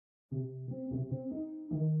Yeah,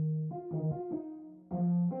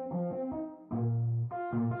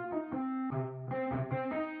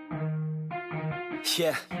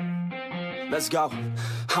 let's go.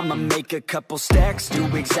 I'ma make a couple stacks, do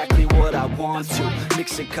exactly what I want to.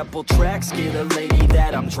 Mix a couple tracks, get a lady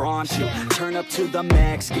that I'm drawn to. Turn up to the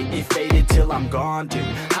max, get me faded till I'm gone, dude.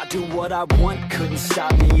 I do what I want, couldn't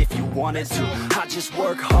stop me if you wanted to. I just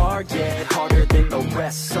work hard, yeah, harder than the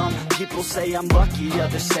rest. Some people say I'm lucky,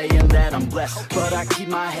 others saying that I'm blessed. But I keep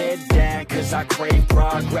my head down, cause I crave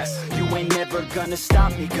progress. You ain't never gonna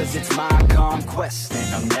stop me, cause it's my conquest.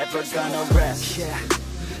 And I'm never gonna rest, yeah.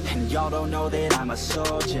 And y'all don't know that I'm a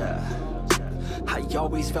soldier. I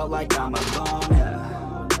always felt like I'm a loner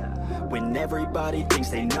when everybody thinks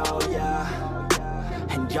they know ya,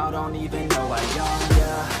 and y'all don't even know I own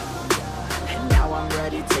ya. And now I'm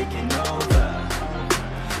ready taking over,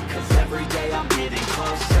 cause every day I'm getting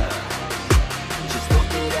closer. Just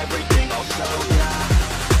look at everything I'll show ya.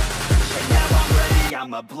 And now I'm ready,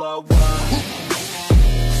 I'ma blow up.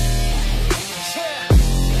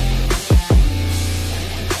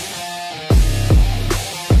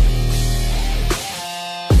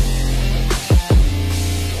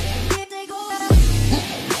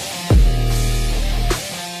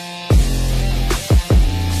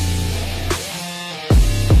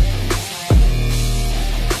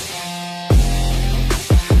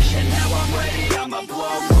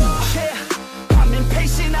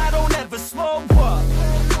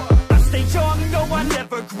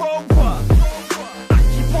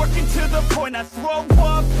 I throw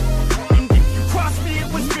up, and if you cross me,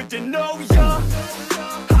 it was good to know ya.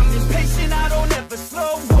 I'm impatient, I don't ever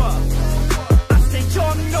slow up. I stay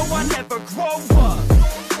young, no, I never grow up.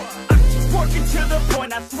 I keep working to the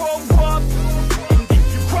point I throw up, and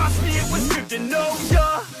if you cross me, it was good to know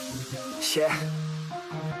ya. Yeah,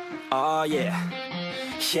 oh yeah,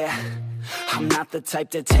 yeah. I'm not the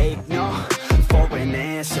type to take no for an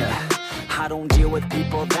answer. I don't deal with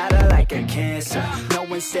people that are like a cancer. No,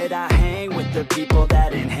 instead I hang with the people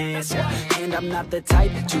that enhance ya. And I'm not the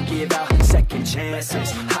type to give out second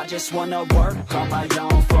chances. I just wanna work on my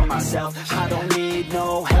own for myself. I don't need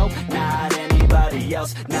no help, not anybody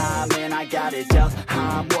else. Nah, man, I got it dealt.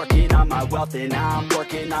 I'm working on my wealth and I'm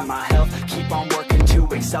working on my health. Keep on working to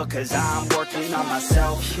excel, cause I'm working on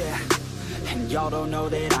myself. Yeah, and y'all don't know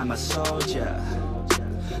that I'm a soldier.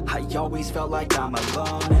 I always felt like I'm a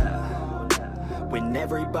loner when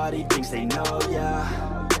everybody thinks they know ya,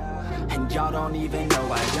 and y'all don't even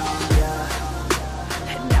know I own ya.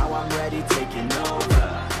 And now I'm ready taking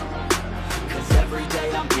over, cause every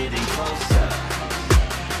day I'm getting closer.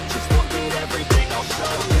 Just look at everything I'll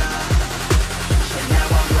show ya. And now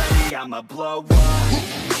I'm ready, I'ma blow up.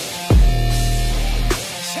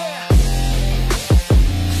 Yeah.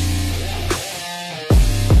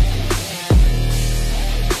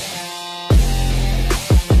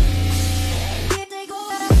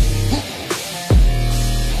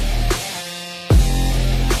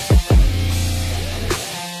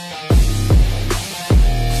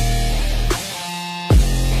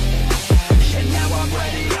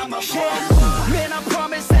 Man, I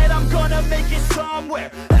promise that I'm gonna make it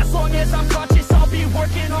somewhere. As long as I'm conscious, I'll be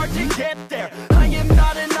working hard to get there. I am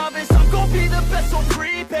not a novice, I'm gonna be the best, so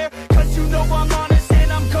prepare. Cause you know I'm honest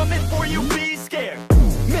and I'm coming for you, be scared.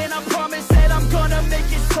 Man, I promise that I'm gonna make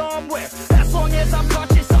it somewhere. As long as I'm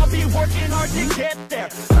conscious, I'll be working hard to get there.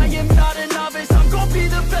 I am not a novice, I'm gonna be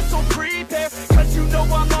the best, so prepare. Cause you know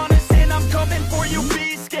I'm honest and I'm coming for you,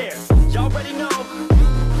 be scared. Y'all already know.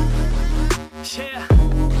 Yeah,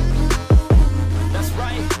 that's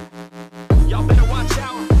right. Y'all better watch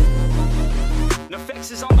out.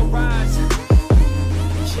 Nefex is on the rise.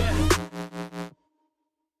 Yeah.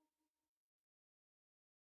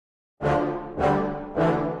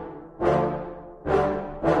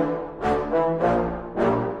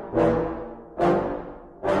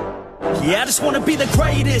 Yeah, I just wanna be the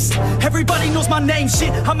greatest. Everybody knows my name,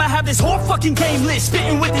 shit. I'ma have this whole fucking game list,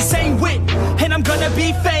 spitting with the same wit, and I'm gonna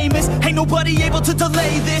be famous. Ain't nobody able to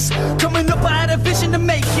delay this. Coming up, I had a vision to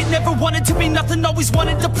make it. Never wanted to be nothing, always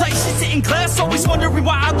wanted to play shit. Sit in class, always wondering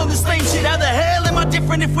why I know the same shit. How the hell am I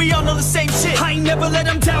different if we all know the same shit? I ain't never let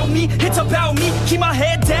them doubt me, it's about me. Keep my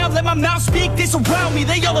head down, let my mouth speak. They surround me,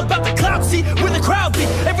 they all about the clout, see where the crowd be.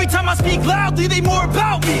 Every time I speak loudly, they more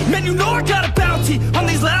about me. Man, you know I got a bounty on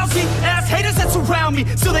these lousy ass haters that surround me.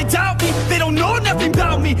 Still they doubt me, they don't know nothing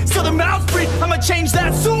about me. Still their mouths free, I'ma change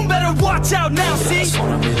that soon. Better watch out now, see? I just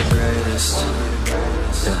wanna be the greatest,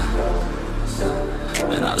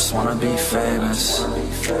 yeah. And I just wanna be famous,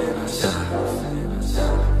 yeah.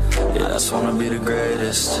 Yeah, I just wanna be the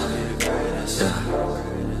greatest, yeah.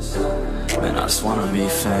 Man, I just wanna be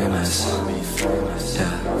famous. Yeah.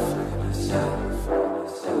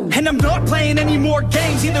 And I'm not playing any more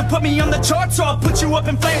games. Either put me on the charts or I'll put you up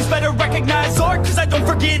in flames. Better recognize art, cause I don't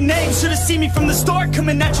forget names. Should've seen me from the start,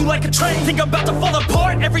 coming at you like a train. Think I'm about to fall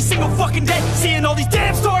apart every single fucking day. Seeing all these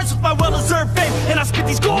damn stars with my well-deserved fame. And I spit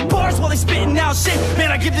these gold bars while they spitting out shit.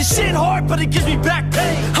 Man, I give this shit hard, but it gives me back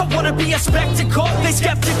pain. I wanna be a spectacle, they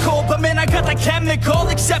skeptical. But man, I got that chemical,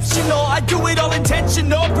 exceptional. I do it all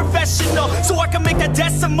intentional, professional. So I can make that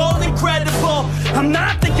decimal incredible. I'm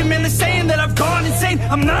not thinking, man, they're saying that I've gone insane.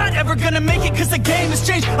 I'm not ever gonna make it cause the game has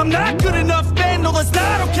changed. I'm not good enough, man, no that's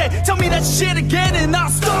not okay. Tell me that shit again and I'll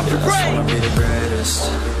stop and pray. I just wanna be the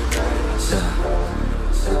greatest.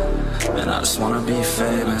 Yeah. Man, I just wanna be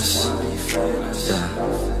famous. Yeah.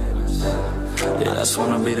 Yeah, I just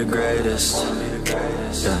wanna be the greatest.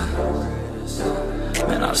 Yeah.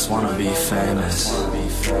 Man, I just wanna be famous.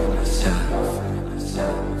 Yeah.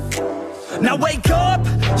 Now wake up,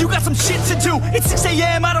 you got some shit to do. It's 6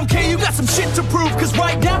 AM, I don't care, you got some shit to prove. Cause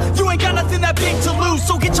right now, you ain't got nothing that big to lose.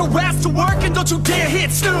 So get your ass to work and don't you dare hit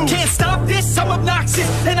snooze. Can't stop this, I'm obnoxious.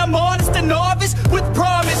 And I'm honest and novice with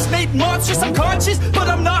promise. Made monstrous, I'm conscious, but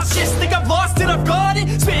I'm nauseous. Think I've lost it, I've got it.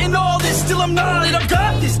 Spitting all this, still I'm not it. I've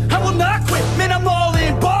got this, I will not quit. Man, I'm all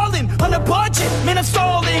in, ballin', on a budget. Man, I'm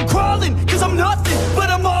stalling, crawling. Cause I'm nothing, but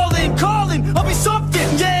I'm all in, calling. I'll be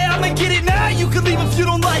something, yeah, I'ma get it now. You can leave if you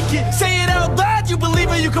don't like it. Say it out loud, you believe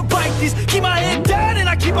it, you can bite this. Keep my head down and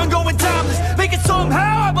I keep on going timeless. Make it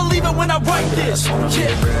somehow, I believe it when I write this. I just wanna be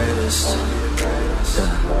the greatest.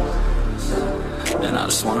 Yeah. And I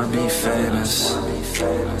just wanna be famous.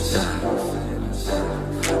 Yeah.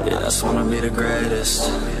 Yeah, I just wanna be the greatest.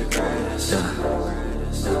 Yeah.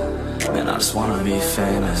 Man, I just wanna be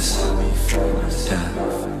famous. Yeah.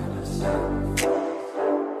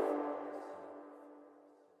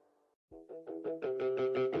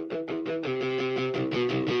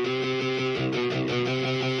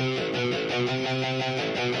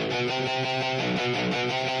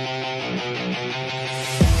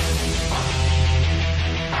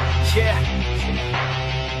 Yeah,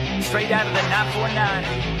 straight out of the 949.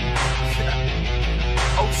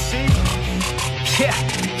 OC.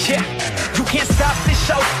 Yeah, you can't stop this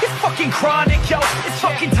show. It's fucking chronic, yo. It's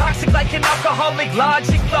fucking toxic like an alcoholic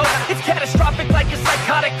logic flow. It's catastrophic like a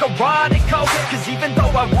psychotic erotic code. Cause even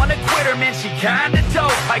though I wanna quit her, man, she kinda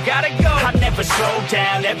dope. I gotta go. I never slow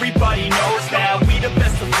down, everybody knows now. We the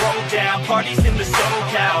best to throw down, parties in the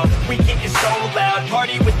SoCal. We getting so loud,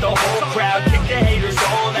 party with the whole crowd. Kick the haters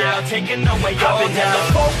all out, taking away all down. I've been hella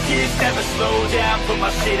focused, never slow down. Put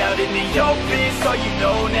my shit out in the open, so you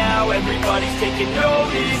know now. Everybody's taking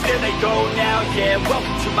notice, there they go now. Yeah,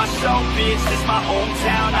 welcome to my show, bitch. This my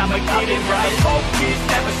hometown, I'ma get it right. Focused,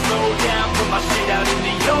 never slow down. Put my shit out in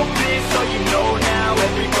the open, so you know now.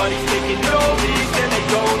 Everybody's taking notice, there they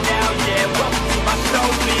go now. Yeah, welcome to my show,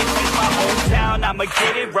 bitch. This my hometown, I'ma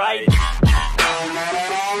get it right.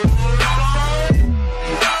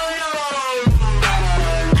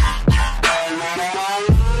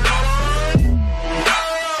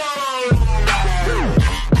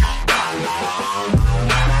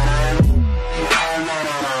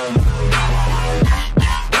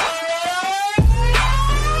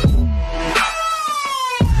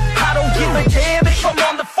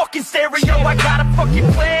 Stereo, I got a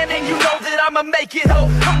fucking plan and you know that I'ma make it. Oh,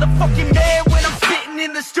 I'm the fucking man when I'm spitting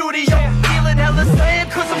in the studio. Feeling hella slam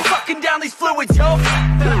cause I'm sucking down these fluids, yo.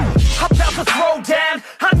 I'm about to throw down,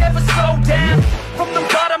 I never slow down. From the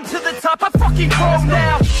bottom to the top, I fucking grow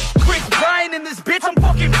now. Chris Bryan in this bitch, I'm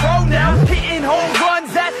fucking pro now. Hitting home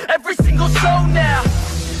runs at every single show now.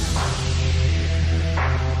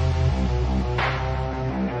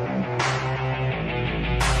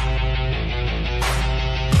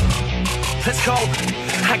 Let's go.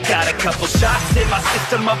 I got a couple shots in my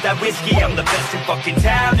system of that whiskey. I'm the best in fucking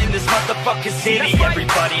town in this motherfucking city.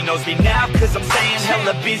 Everybody knows me now cause I'm staying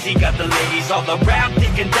hella busy. Got the ladies all around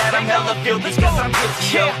thinking that I'm hella filthy cause I'm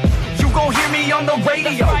guilty, yo. You gon' hear me on the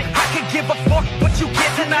radio. I could give a fuck what you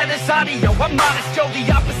get tonight is audio. I'm honest, yo, the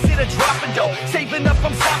opposite of dropping dough. Saving up,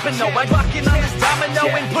 I'm stopping, no. I lock in on this domino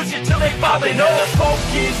and push it till they falling over.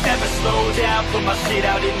 Focus, never slow down. Put my shit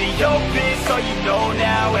out in the open, so you know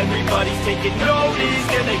now. Everybody's taking notice,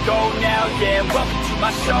 there they go now. Yeah, welcome to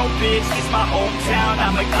my show, bitch. It's my hometown,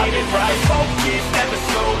 I'ma get it right. Focus, never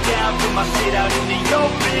slow down. Put my shit out in the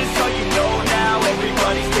open, so you know now.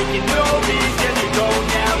 Everybody's taking notice, there they go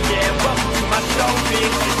now. Yeah, welcome to my show,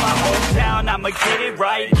 bitch. It's my hometown, I'ma get it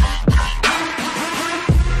right.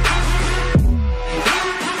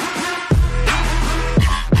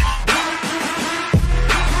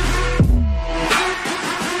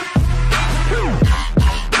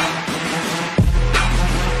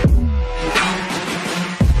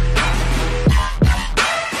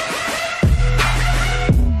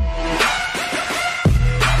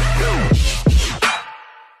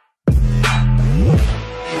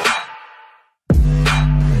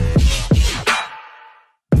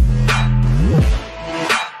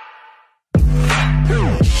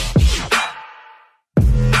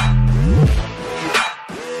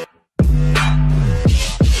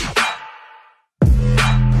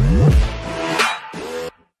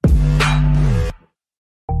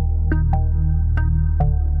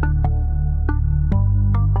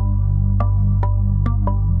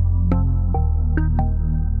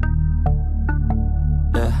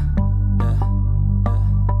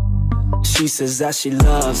 She says that she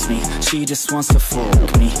loves me, she just wants to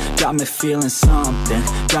fuck me. Got me feeling something,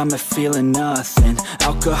 got me feeling nothing.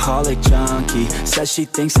 Alcoholic junkie, says she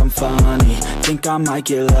thinks I'm funny. Think I might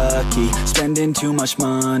get lucky, spending too much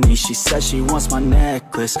money. She says she wants my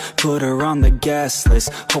necklace, put her on the guest list.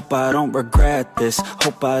 Hope I don't regret this,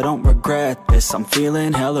 hope I don't regret this. I'm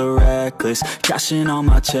feeling hella reckless, cashing all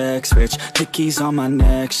my checks rich. Hickeys on my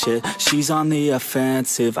neck, shit, she's on the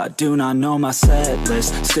offensive. I do not know my set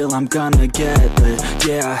list, still I'm gonna get lit.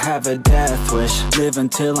 Yeah, I have a death wish, live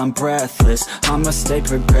until I'm breathless. I'ma stay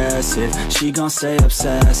progressive, she gon' stay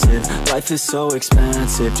obsessive. Life is so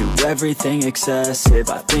expensive, do everything excessive.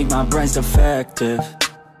 I think my brain's defective,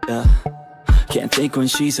 yeah. Can't think when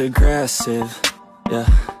she's aggressive, yeah.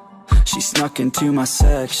 She snuck into my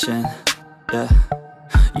section, yeah.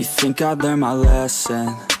 You think I'd learn my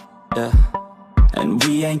lesson, yeah. And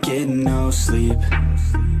we ain't getting no sleep.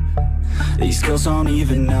 These girls don't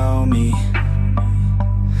even know me.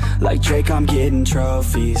 Like Drake, I'm getting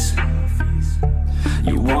trophies.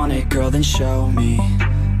 You want it, girl, then show me,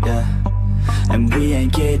 yeah. And we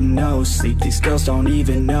ain't getting no sleep. These girls don't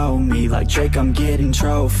even know me. Like Drake, I'm getting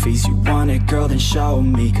trophies. You want it, girl, then show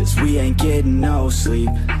me. Cause we ain't getting no sleep,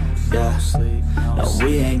 yeah. No,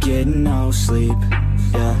 we ain't getting no sleep,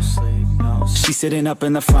 yeah. She's sitting up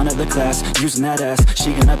in the front of the class, using that ass,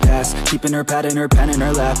 she gonna pass. Keeping her pad and her pen in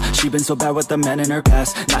her lap. She been so bad with the men in her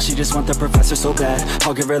past. Now she just want the professor so bad.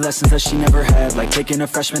 I'll give her lessons that she never had, like taking a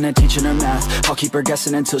freshman and teaching her math. I'll keep her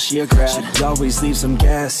guessing until she a grad. She always leaves them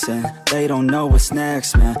guessing, they don't know what's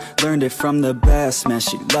next, man. Learned it from the best, man.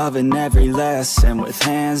 She loving every lesson, with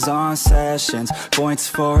hands-on sessions, points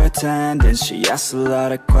for attendance. She asks a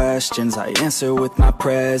lot of questions, I answer with my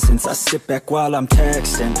presence. I sit back while I'm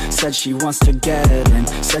texting, said she wants to get in,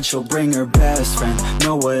 said she'll bring her best friend.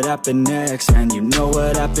 Know what happened next, man. You know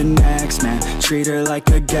what happened next, man. Treat her like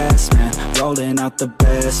a guest, man. Rolling out the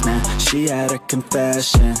best, man. She had a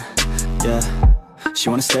confession, yeah. She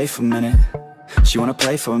wanna stay for a minute, she wanna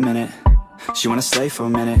play for a minute, she wanna stay for a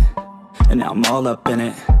minute. And now I'm all up in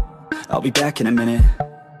it. I'll be back in a minute,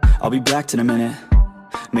 I'll be back in a minute.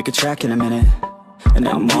 Make a track in a minute. And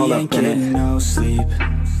now I'm all up in it. No sleep.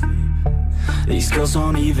 These girls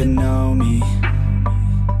don't even know me.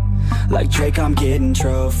 Like Drake, I'm getting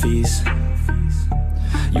trophies.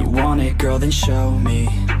 You want it, girl, then show me,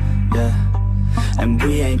 yeah. And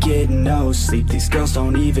we ain't getting no sleep. These girls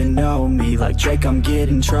don't even know me. Like Drake, I'm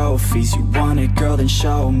getting trophies. You want it, girl, then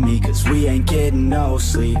show me. Cause we ain't getting no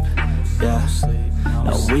sleep, yeah.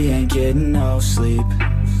 No, we ain't getting no sleep,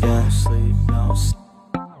 yeah.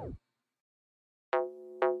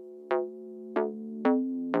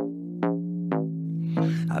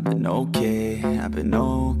 I've been okay, I've been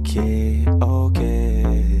okay,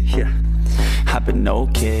 yeah. I've been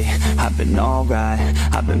okay, I've been alright.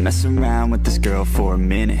 I've been messing around with this girl for a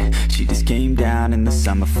minute. She just came down in the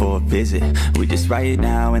summer for a visit. We just right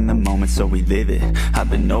now in the moment, so we live it. I've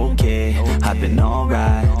been okay, I've been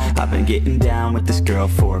alright. I've been getting down with this girl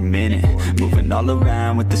for a minute. Moving all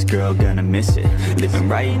around with this girl, gonna miss it. Living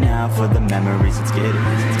right now for the memories, let's get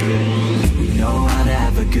it. We know how to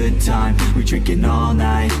have a good time. We drinking all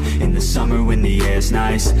night in the summer when the air's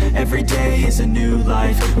nice. Every day is a new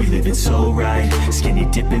life, we live it so right. Skinny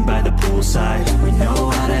dipping by the poolside. We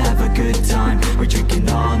know how to have a good time. We're drinking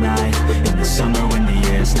all night in the summer when the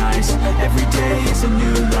air's nice. Every day is a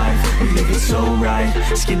new life, we live it so right.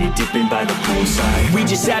 Skinny dipping by the poolside. We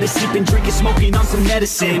just out of sleeping, drinking, smoking on some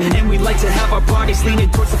medicine. And we like to have our bodies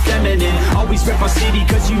leaning towards the feminine. Always rep our city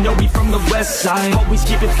cause you know we from the west side. Always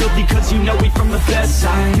keep it filthy cause you know we from the best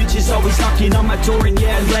side. Bitches always knocking on my door and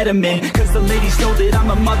yeah, I let them in. Cause the ladies know that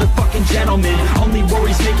I'm a motherfucking gentleman. Only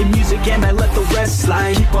worries making music and I let the rest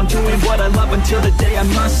slide. Keep on doing what I love until the day I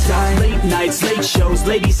must die. Late nights, late shows,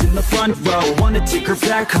 ladies in the front row. Wanna take her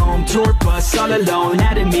back home, tour bus all alone.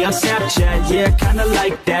 Adding me on Snapchat, yeah, kinda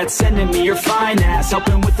like that. Sending me your fine ass,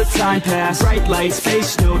 helping with the time pass. Bright lights,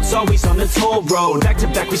 face notes, always on the toll road. Back to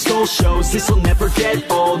back we stole shows, this'll never get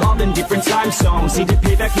old. All in different time zones, need to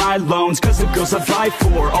pay back my loans. Cause the girls I vibe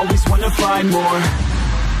for, always wanna buy more.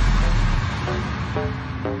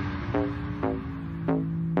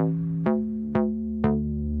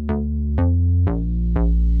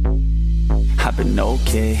 I've been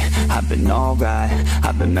okay, I've been alright.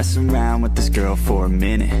 I've been messing around with this girl for a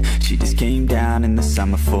minute. She just came down in the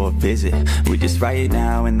summer for a visit. We just right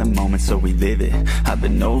now in the moment, so we live it. I've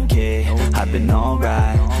been okay, I've been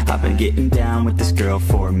alright. I've been getting down with this girl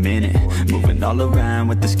for a minute. Moving all around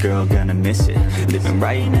with this girl, gonna miss it. Living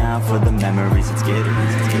right now for the memories, let's get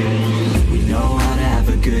it. We know how to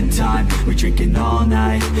have a good time. We're drinking all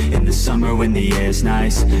night, in the summer when the air's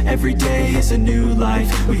nice. Every day is a new life,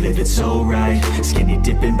 we live it so right. Skinny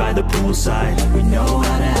dipping by the poolside, we know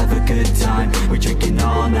how to have a good time. We're drinking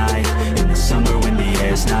all night, in the summer when the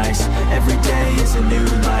air's nice. Every day is a new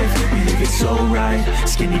life, we live it so right.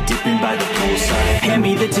 Skinny dipping by the poolside. Hand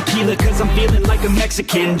me the tequila cause I'm feeling like a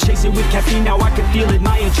Mexican. Chase it with caffeine, now I can feel it,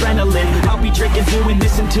 my adrenaline. I'll be drinking, doing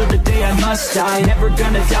this until the day I must die. Never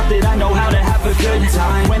gonna doubt that I know how to have a good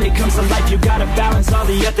time. When it comes to life, you gotta balance all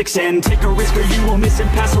the ethics and take a risk or you will miss and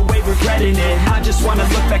pass away regretting it. I just wanna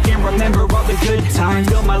look back and remember all the good times.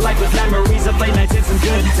 Fill my life with memories of late nights and some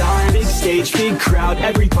good times. Big stage, big crowd,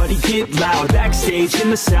 everybody get loud. Backstage in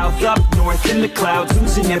the south, up north in the clouds,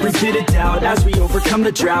 losing every bit of doubt. As we overcome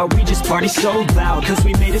the drought, we just party so loud, cause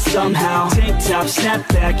we made it somehow. Tank top, snap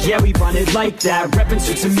back, yeah we run it like that. Reppin'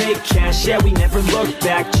 suits and make cash, yeah we never look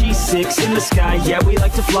back. G6 in the sky, yeah we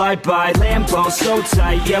like to fly by. Lambo so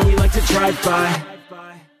tight, yeah we like to drive by.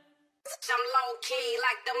 I'm low key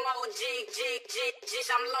like the Mo-G,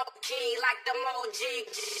 I'm low key like the Mo-G,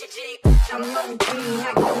 I'm low key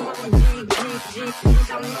like the Mo-G,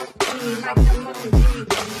 I'm low key like the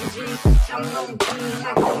Mo-G, I'm low key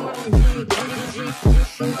like the Mo-G.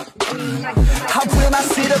 I will not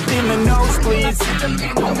sit up in the nosebleeds,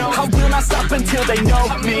 I will not stop until they know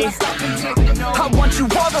me. I want you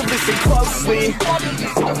all to listen closely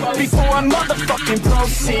before I motherfucking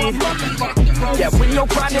proceed. Yeah, when you're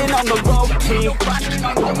grinding on the low key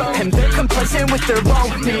and they're complacent with their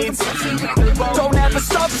own needs, don't ever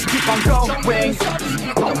stop, just keep on going.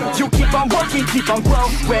 You keep on working, keep on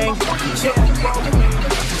growing.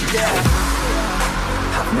 Yeah.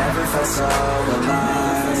 I've never felt so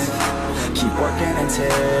alive. Keep working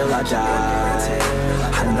until I die.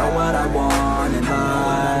 I know what I want in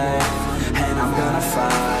life, and I'm gonna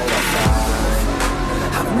fight.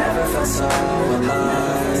 I've never felt so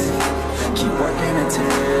alive. Keep working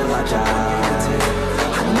until I die.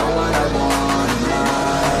 I know what I want in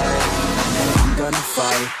life, and I'm gonna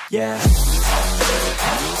fight, yeah.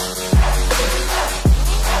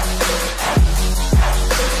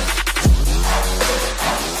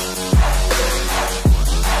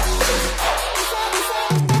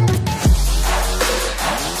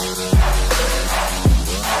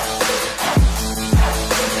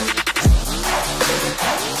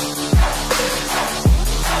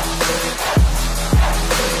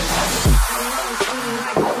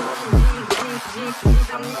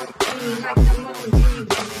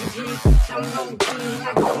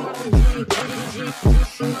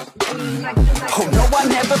 Oh no, I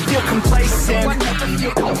never feel complacent.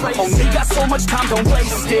 Only got so much time, don't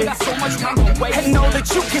waste it. And know that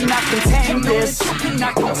you cannot contain this,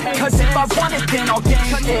 cause if I want it, then I'll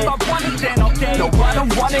gain it. No, I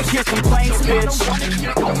don't wanna hear complaints, bitch.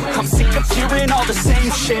 I'm sick of hearing all the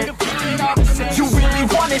same shit. You really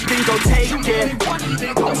want it, then go take it.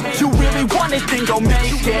 You really want it, then go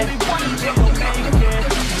make it.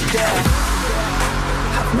 Yeah.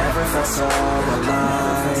 I've never felt so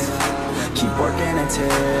alive. Keep working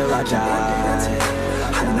until I die.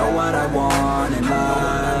 I know what I want in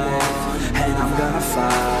life, and I'm gonna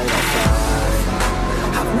fight.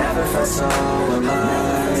 I've never felt so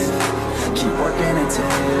alive. Keep working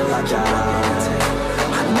until I die.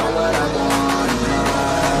 I know what I want in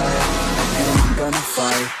life, and I'm gonna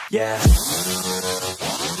fight, yeah.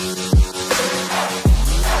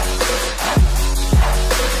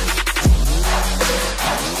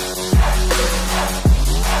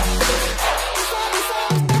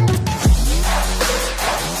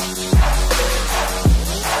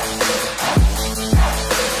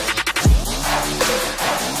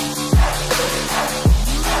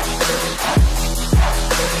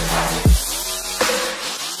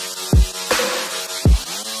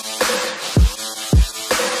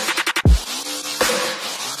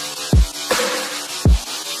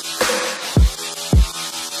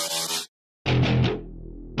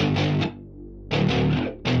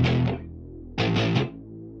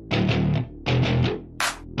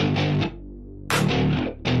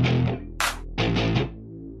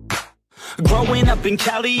 Growing up in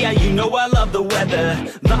Cali, yeah, you know I love the weather.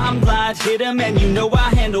 Limelight hit 'em and you know I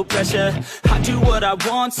handle pressure. I do what I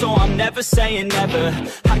want, so I'm never saying never.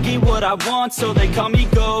 I get what I want, so they call me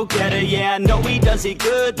go-getter. Yeah, I know he does it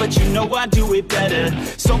good, but you know I do it better.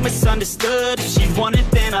 So misunderstood, if she want it,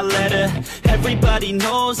 then I let her. Everybody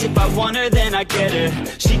knows if I want her, then I get her.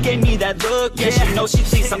 She gave me that look, yeah, she knows she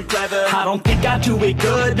thinks I'm clever. I don't think I do it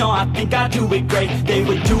good, no, I think I do it great. They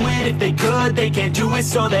would do it if they could, they can't do it,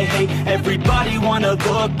 so they hate everybody. Everybody wanna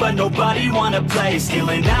look, but nobody wanna play.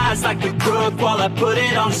 Stealing eyes like a crook while I put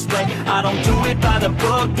it on display. I don't do it by the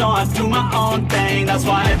book, no, I do my own thing. That's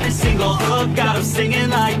why every single hook got them singing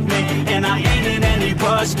like me. And I ain't in any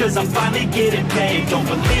rush, cause I'm finally getting paid. Don't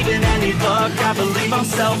believe in any luck, I believe I'm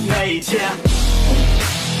self-made, yeah.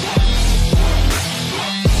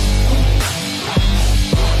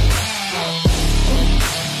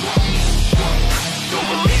 Don't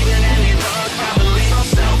believe in any luck, I believe I'm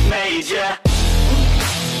self-made, yeah.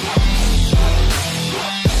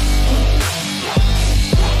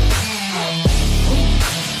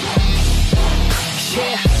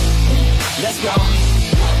 Yeah, let's go.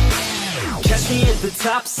 Catch me at the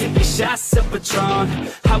top, sipping shots of Patron.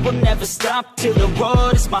 I will never stop till the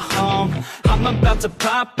road is my home. I'm about to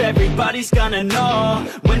pop, everybody's gonna know.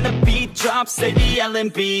 When the beat drops, they be yelling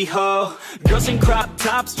B-ho. Girls in crop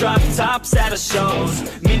tops, drop tops at our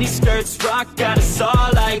shows. Mini skirts rock, got us all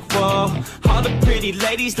like whoa. All the pretty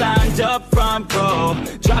ladies lined up front row.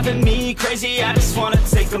 Driving me crazy, I just wanna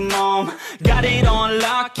take them home. Got it on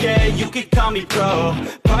lock, yeah, you could call me pro.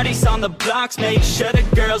 Parties on the blocks, make sure the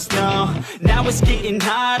girls know. Now it's getting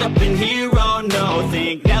hot up in here, oh no.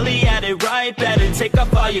 Think Nelly had it right, better take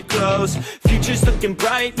off all your clothes. Future's looking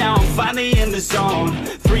bright, now I'm finally in the zone.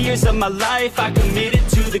 3 years of my life, I committed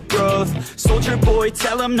to the growth. Soldier boy,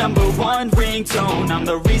 tell them #1 ringtone. I'm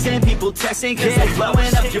the reason people texting, cause they're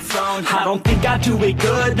blowing up your phone. I don't think I do it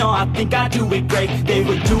good, no, I think I do it great. They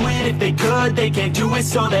would do it if they could, they can't do it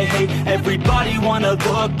so they hate. Everybody wanna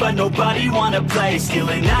look, but nobody wanna play.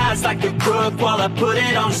 Stealing eyes like a crook while I put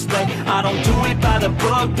it on display. I don't do it by the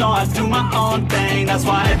book, no, I do my own thing. That's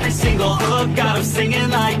why every single hook got them singing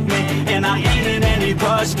like me. And I ain't in any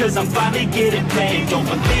rush, cause I'm finally getting paid. Don't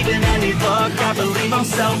believe in any luck, I believe I'm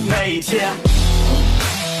self-made, yeah.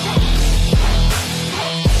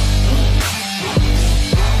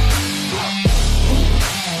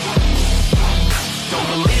 Don't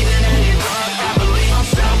believe in any luck, I believe I'm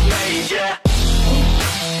self-made, yeah.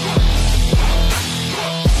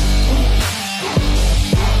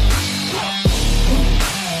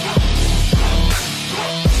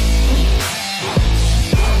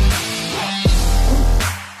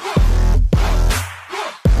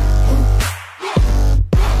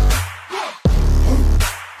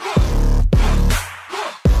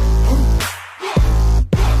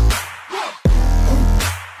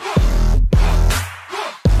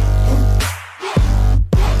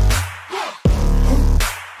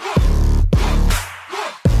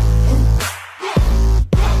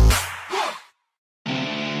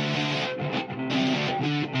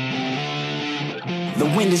 The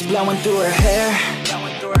wind is blowing through her hair.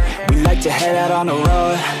 We like to head out on the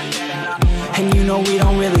road. And you know we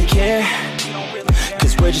don't really care,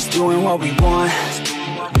 cause we're just doing what we want.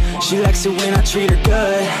 She likes it when I treat her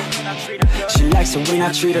good. She likes it when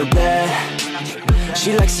I treat her bad.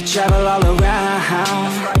 She likes to travel all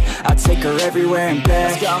around. I take her everywhere and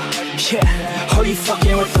back. Yeah, oh, you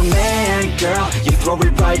fucking with the man, girl. You throw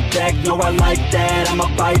it right back, no, I like that. I'ma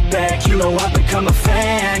bite back, you know I've become a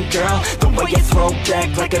fan, girl. The way you throw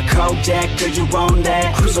back like a Kodak, girl, you own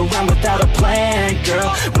that. Cruise around without a plan,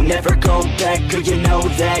 girl. We'll never go back, girl, you know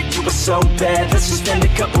that. You were so bad, let's just spend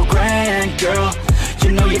a couple grand, girl.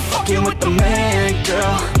 You know you're fucking with the man,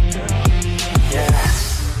 girl. Yeah.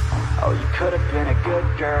 Oh, you could've been a good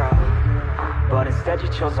girl, but instead you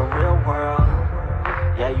chose a real world.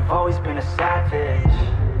 Yeah, you've always been a savage.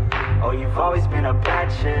 Oh, you've always been a bad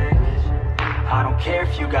chick. I don't care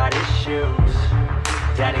if you got issues.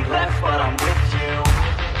 Daddy left, but I'm with you.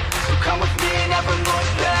 So come with me and never look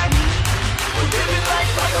back. We're living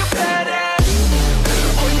life like a badass.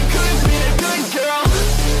 Oh, you could've been a good girl,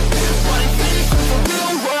 but instead you chose a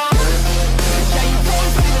real world. Yeah, you've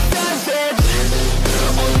always been a savage. Oh, you've always been a bad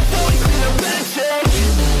chick. I don't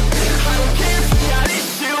care if you got issues.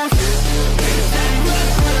 Daddy left, but I'm with you.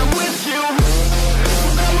 So come with me and never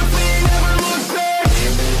look back. We're living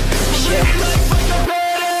life like a badass.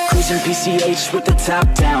 Cruising PCH with the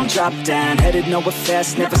top down, drop down. Headed nowhere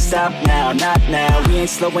fast, never stop now, not now. We ain't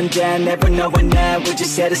slowing down, never knowing that. We're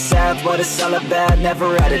just headed south, what it's all about, never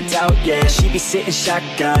out of doubt, yeah. She be sitting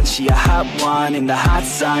shotgun, she a hot one. In the hot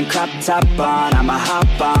sun, crop top on, I'ma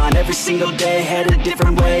hop on. Every single day, head a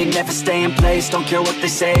different way. Never stay in place, don't care what they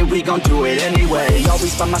say, we gon' do it anyway.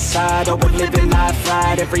 Always by my side, oh, we're living life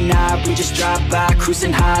right. Every night, we just drive by,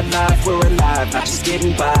 cruising high life. We're alive, not just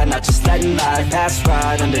getting by, not just letting life pass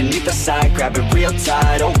right underneath the side, grab it real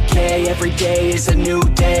tight. Okay, every day is a new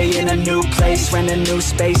day in a new place. Rent a new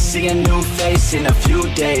space, see a new face in a few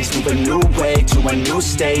days. Move a new way to a new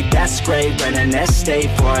state, that's great. Rent an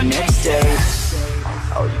estate for our next day.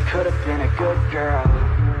 Oh, you could've been a good girl,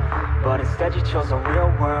 but instead you chose the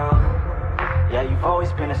real world. Yeah, you've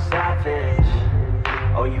always been a savage.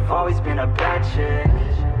 Oh, you've always been a bad chick.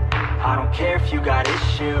 I don't care if you got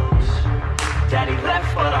issues. Daddy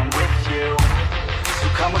left, but I'm with you. So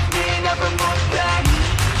come with me and never look back.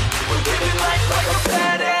 We're living life like a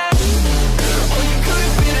badass. Oh, you could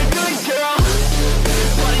have been a good girl,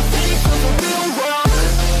 but instead you chose the real world.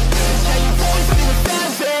 Yeah, you've always been a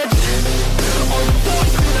savage. Oh, you've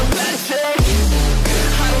always been a bad chick.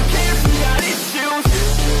 I don't care if you got issues.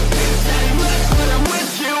 Daddy left, but I'm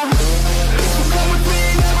with you. So come with me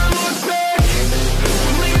and never look back.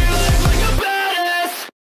 We're living life like a badass.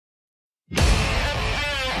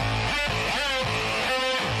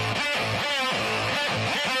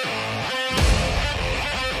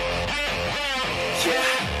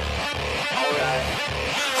 Yeah, alright.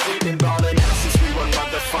 We've been ballin' out since we were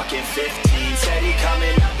motherfucking 15. Steady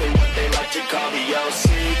coming up in what they like to call the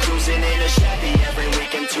OC. Cruising in a Chevy every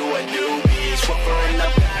weekend to a new beach. Woofer in the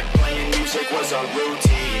back playing music was our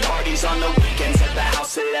routine. Parties on the weekends at the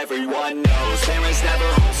house that everyone knows. Parents never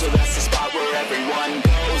home, so that's the spot where everyone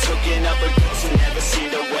goes. Hooking up with girls who never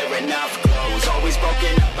seem to wear enough clothes. Always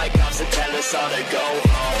broken up by cops that tell us all to go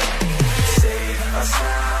home. Save us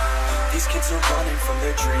now. These kids are running from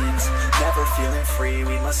their dreams, never feeling free.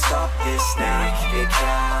 We must stop this naked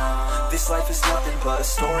cow. This life is nothing but a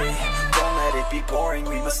story. Don't let it be boring.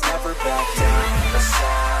 We must never back down.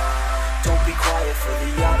 Aside. Don't be quiet for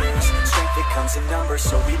the others. Strength that comes in numbers,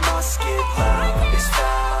 so we must get loud. It's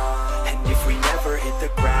foul. And if we never hit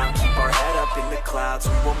the ground, keep our head up in the clouds.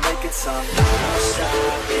 We will make it somehow. Don't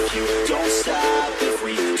stop if you don't stop. If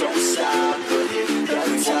we don't stop, we'll hit the top.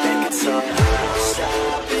 We will make it somehow.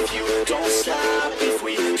 Stop if you don't stop. If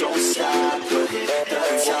we don't stop, we'll hit the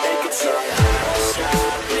top. We will make it somehow.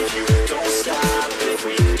 Stop if you don't stop. If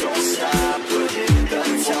we don't stop, we'll hit the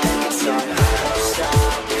top. We will make it somehow.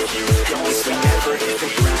 Stop if you don't stop. If we never hit the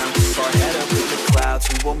ground, keep our head up in the clouds.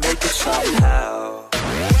 We will make it somehow.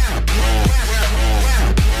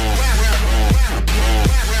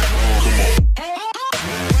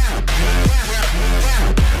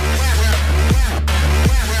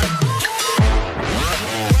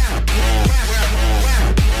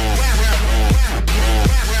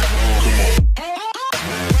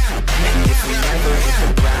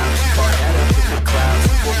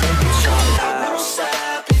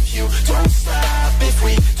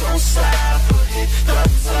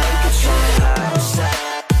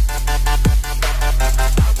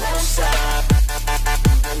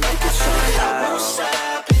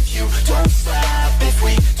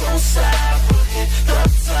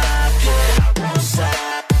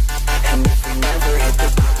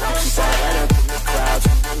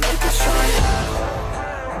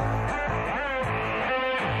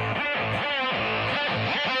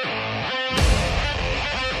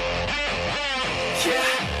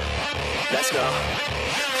 Let's go.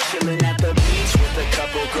 Chilling at the beach with a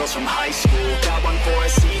couple girls from high school. Got one for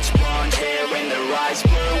us each, blonde hair and their eyes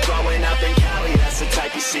blue. Growing up in Cali, that's the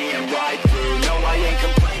type you see and ride through. No, I ain't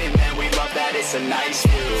complaining, man, we love that, it's a nice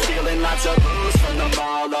view. Feeling lots of booze from the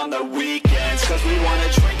mall on the weekends, cause we wanna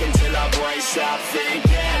drink until our brains stop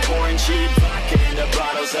thinking. Pouring cheap vodka into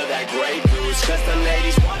bottles of that Grey Goose, cause the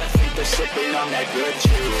ladies wanna think they're sipping on that good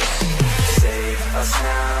juice. Save us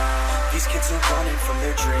now. These kids are running from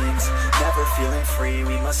their dreams, never feeling free.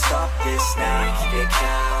 We must stop this naked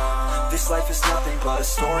cow. This life is nothing but a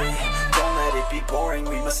story. Don't let it be boring.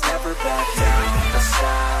 We must never back down.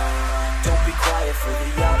 Aside. Don't be quiet for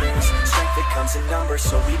the others. Strength that comes in numbers,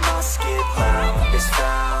 so we must get loud. It's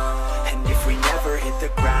foul. And if we never hit the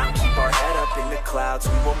ground, keep our head up in the clouds.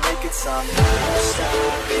 We will make it somehow.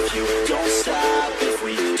 Stop if you don't stop. If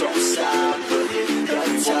we don't stop, we'll hit the top.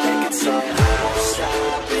 We will make it somehow.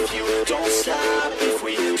 Stop if you don't stop. If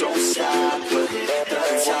we don't stop, we'll hit the top.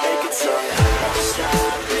 We will make it somehow.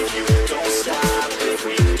 Stop if you don't stop. If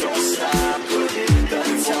we don't stop, we'll hit the top.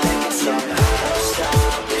 We will make it somehow.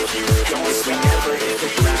 Stop if you don't stop. If we never hit the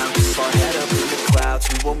ground, keep our head up in the clouds.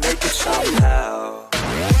 We will make it somehow.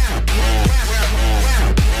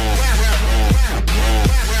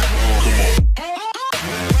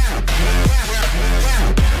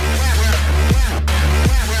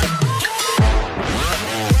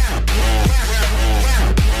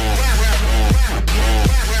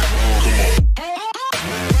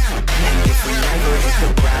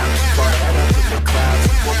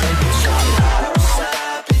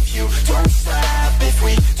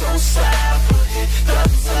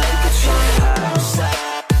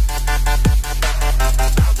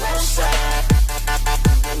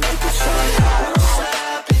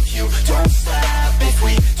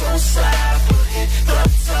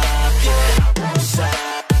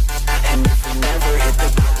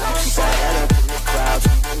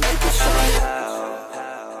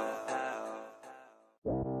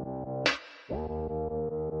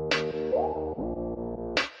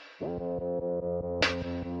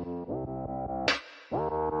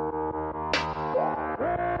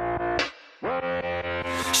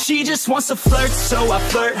 She just wants to flirt, so I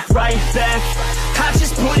flirt right back. I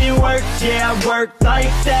just put in work, yeah, I work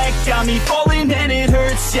like that. Got me falling and it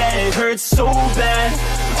hurts, yeah, it hurts so bad.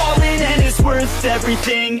 All in and it's worth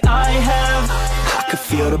everything I have. I could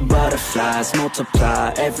feel the butterflies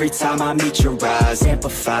multiply every time I meet your eyes.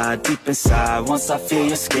 Amplified deep inside, once I feel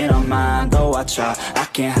your skin on mine. Though I try, I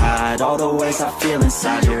can't hide all the ways I feel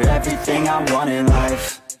inside. You're everything I want in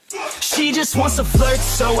life. She just wants to flirt,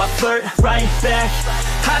 so I flirt right back.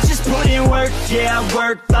 I just put in work, yeah, I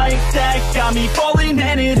work like that. Got me falling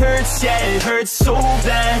and it hurts, yeah, it hurts so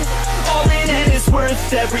bad. All in and it's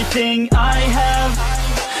worth everything I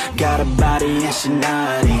have. Got a body and she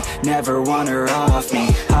naughty, never want her off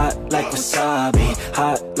me. Hot like wasabi,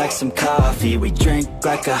 hot like some coffee. We drink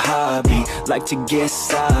like a hobby, like to get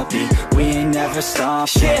sloppy. We ain't never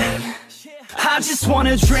stopping. Yeah. I just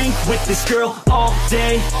wanna drink with this girl all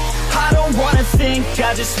day. I don't wanna think,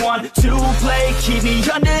 I just want to play. Keep me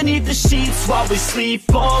underneath the sheets while we sleep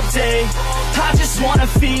all day. I just wanna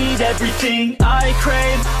feed everything I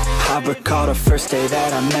crave. I recall the first day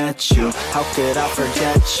that I met you. How could I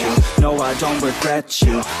forget you? No, I don't regret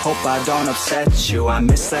you. Hope I don't upset you. I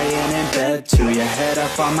miss laying in bed too. Your head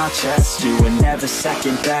up on my chest, you were never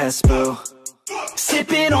second best, boo.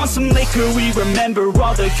 Sipping on some liquor, we remember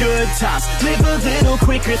all the good times. Live a little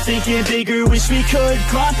quicker, thinking bigger, wish we could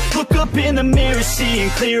climb. Look up in the mirror, seeing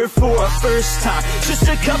clearer for our first time. Just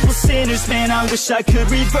a couple sinners, man, I wish I could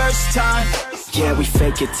reverse time. Yeah, we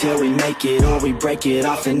fake it till we make it, or we break it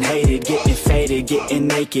off and hate it. Getting faded, getting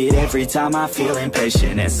naked, every time I feel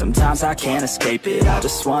impatient. And sometimes I can't escape it, I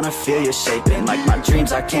just wanna feel you shaping. Like my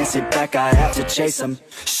dreams, I can't sit back, I have to chase them.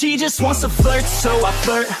 She just wants to flirt, so I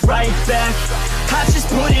flirt right back. I just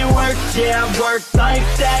put in work, yeah, I work like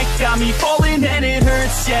that. Got me falling and it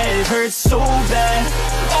hurts, yeah, it hurts so bad.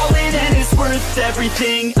 All in and it's worth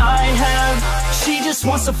everything I have. She just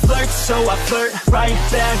wants to flirt, so I flirt right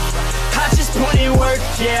back. I just put in work,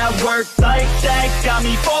 yeah, I work like that. Got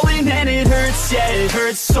me falling and it hurts, yeah, it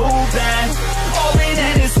hurts so bad. All in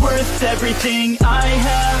and it's worth everything I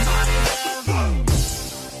have.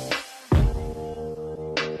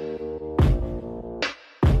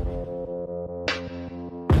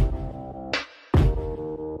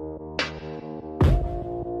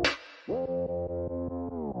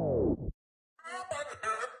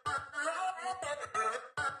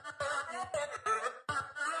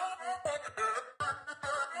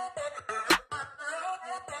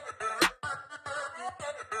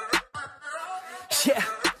 Yeah,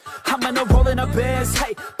 I'm gonna roll in a Benz,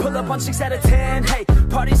 hey. Pull up on 6 out of 10, hey.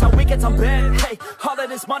 Parties on weekends, I'm bent, hey. All of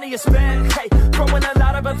this money is spent, hey. Throwing a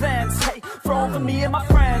lot of events, hey. Throwing for me and my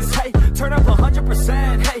friends, hey. Turn up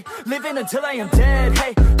 100%, hey. Living until I am dead,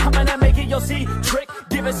 hey. I'm gonna make it, you'll see. Trick,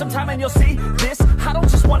 give it some time and you'll see. This, I don't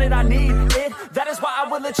just want it, I need it. That is why I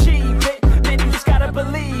will achieve it. Man, you just gotta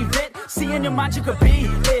believe it. See in your mind you could be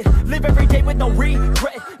it. Live every day with no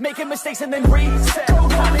regret. Making mistakes and then reset. Go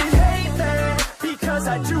on and hate that, because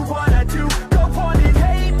I do what I do. Go on and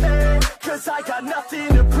hate that, cause I got nothing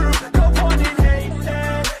to prove. Go on and hate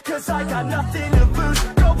that, cause I got nothing to lose.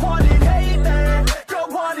 Go on and hate that,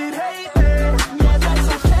 go on and hate that. Yeah, that's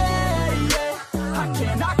okay, yeah. I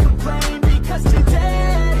cannot complain, because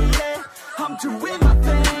today, yeah, I'm doing my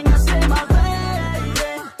thing, I stay my lane,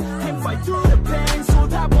 yeah, and fight through the pain, so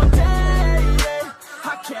that one day,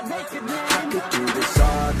 yeah, I can make it name. I could do this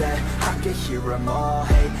all day, I could hear them all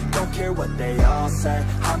hate. Don't care what they all say,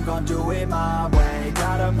 I'm gonna do it my way.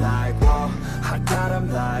 Got them like, whoa, I got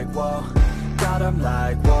them like, whoa. Got them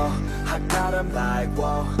like, whoa, I got them like,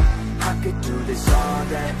 whoa. I could do this all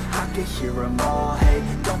day, I could hear them all hate.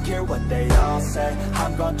 Don't care what they all say,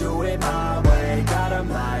 I'm gonna do it my way. Got them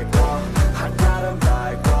like, whoa, I got them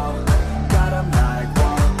like, whoa. Got them like,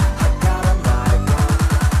 whoa, I got them like, whoa.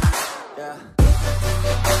 Yeah.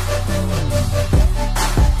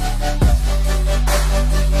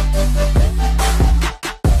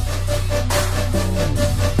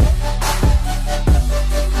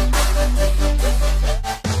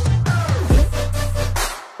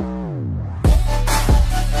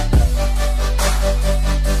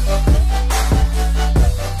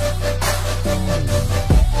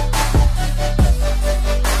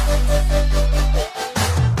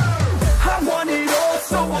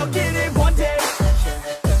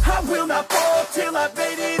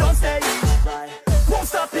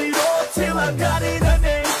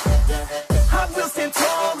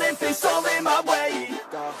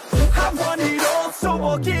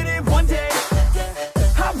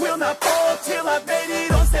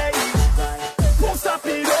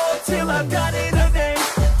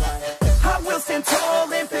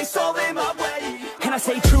 Can I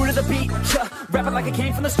stay true to the beat? Yeah, rapping like I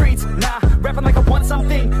came from the streets. Nah, rapping like I want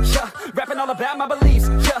something. Yeah, rapping all about my beliefs.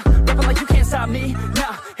 Yeah, rapping like you can't stop me.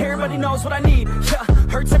 Nah, everybody knows what I need. Yeah,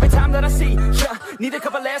 hurts every time that I see. Yeah, need a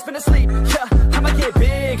couple last minutes sleep. Yeah, I'ma get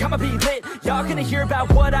big, I'ma be lit. Y'all gonna hear about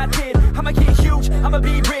what I did. I'ma get huge, I'ma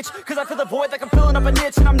be rich. Cause I feel the void like I'm filling up a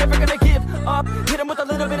niche. And I'm never gonna give up. Hit 'em with a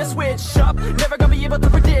little bit of switch up. Never gonna be able to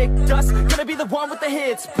predict us. Gonna be the one with the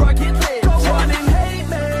hits. Bro, get lit. Go on and hate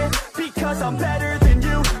me, because I'm better than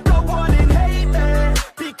you. Go on and hate me,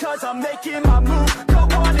 because I'm making my move. Go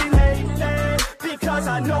on and hate me, because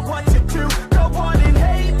I know what to do. Go on and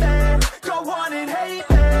hate me, go on and hate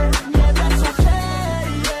me. Yeah, that's okay,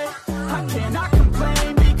 yeah. I cannot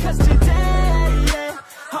complain, because today,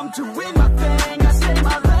 yeah, I'm doing my thing. I stay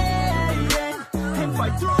my lane, and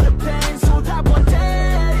fight through the pain, so that one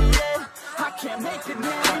day, yeah, I can't make a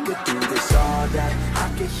name. I could do this all day, I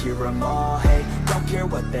could hear them all hate. Don't care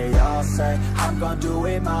what they all say, I'm gonna do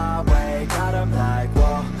it my way. Got 'em like,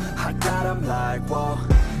 whoa, I got 'em like, whoa.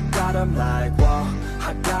 Got 'em like, whoa,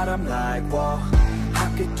 I got 'em like, whoa. I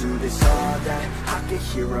could do this all day, I could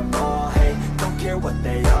hear them all hate. Don't care what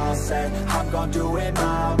they all say, I'm gonna do it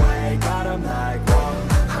my way. Got 'em like, whoa,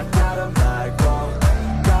 I got 'em like, whoa.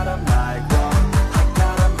 Got 'em like, whoa, I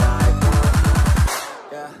got 'em like, whoa.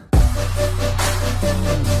 Yeah.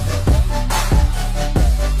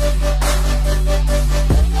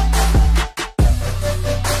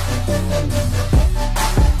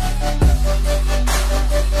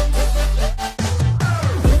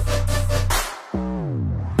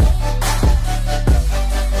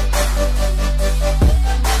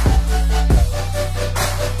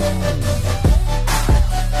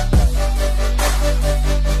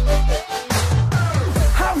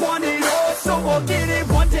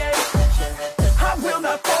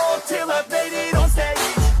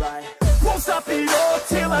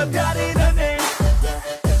 I've got it a name.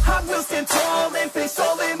 I will stand tall and face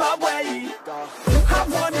all in my way. I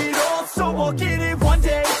want it all, so I'll get it one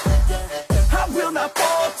day. I will not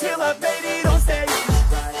fall till I've made it on stage.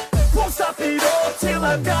 Won't stop it all till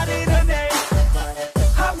I've got it a name.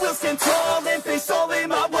 I will stand tall and face all in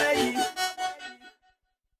my way.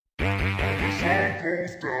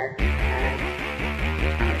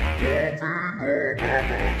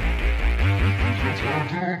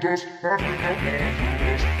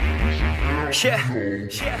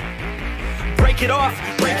 Yeah. Break it off,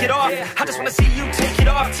 break it off. I just wanna see you take it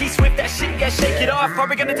off. T-Swift, that shit, yeah, shake it off. Are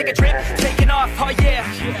we gonna take a trip? Taking off, oh yeah.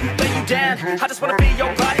 Lay you down, I just wanna be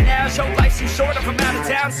your body now. Your life's too short, I'm from out of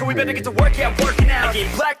town, so we better get to work, yeah, working out. I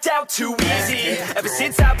get blacked out too easy, ever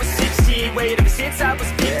since I was 16. Wait, ever since I was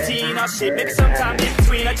 15. Oh shit, maybe sometime in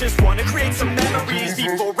between. I just wanna create some memories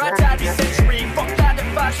before I die this century. Fuck 9 to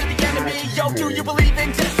 5 to the enemy. Yo, do you believe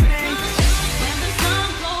in destiny? When the sun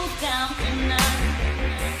goes down tonight,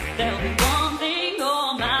 there'll be one thing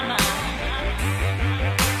on my mind.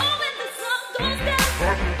 Oh, when the sun goes down,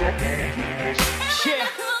 yeah,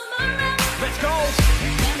 come around. let's go.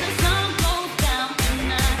 When the sun goes down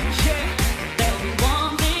tonight, Yeah, there'll be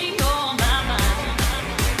one thing on my mind.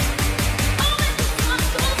 Oh, when the sun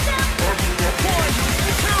goes down, 1,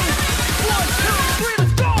 2, 1, 2, 3,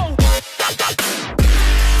 let's go.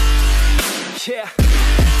 Yeah.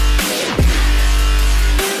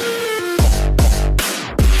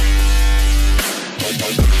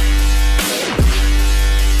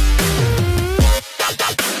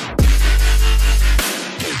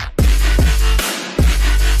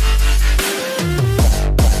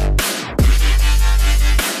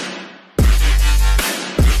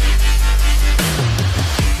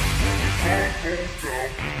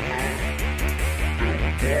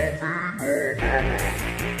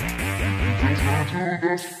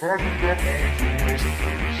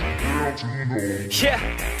 Yeah,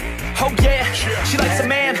 oh yeah, she likes a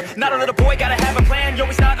man, not a little boy, gotta have a plan. Yo,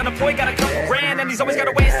 he's not unemployed, got a couple grand, and he's always got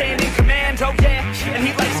a way of staying in command. Oh yeah, and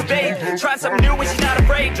he likes a babe, trying something new and she's not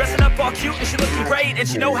afraid. Dressing up all cute and she looking great, and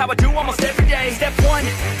she know how I do almost every day. Step 1,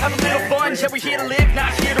 have a little fun, yeah, we're here to live,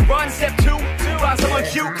 not here to run. Step 2, find someone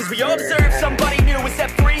cute, cause we all deserve somebody new. And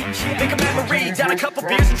step 3, make a memory, down a couple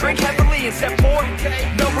beers and drink heavily. And step 4,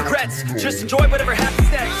 no regrets, just enjoy whatever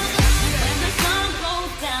happens next. when the sun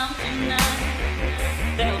goes down tonight,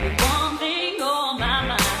 there'll be one thing on my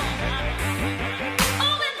mind.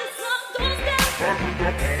 Oh, when the sun goes down,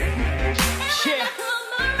 Yeah,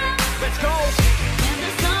 come around. let's go. When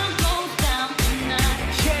the sun goes down tonight,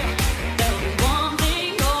 Yeah, there'll be one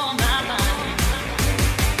thing on my mind.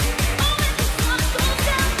 Oh, when the sun goes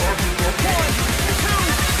down, 1, 2,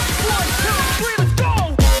 1, 2, 3, let's go.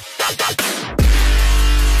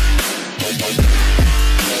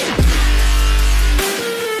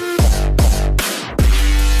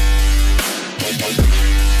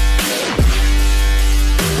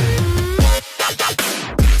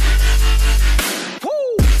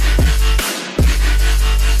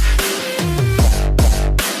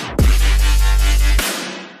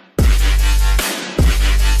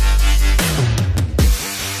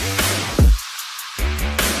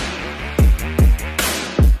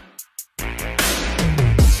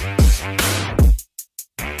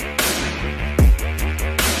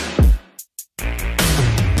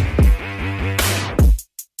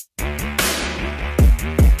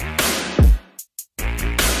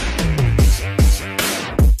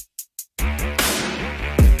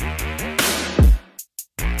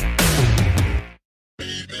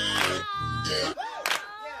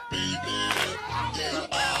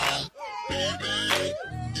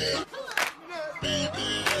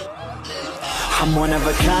 I'm one of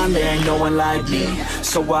a kind, there ain't no one like me.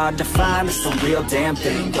 So hard to find, it's the real damn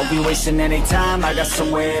thing. Don't be wasting any time, I got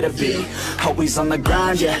somewhere to be. Always on the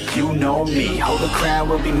grind, yeah, you know me. Hold the crown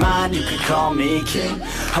will be mine, you can call me king.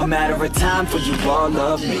 A matter of time for you all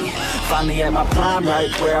love me. Finally at my prime, right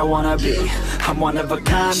where I wanna be. I'm one of a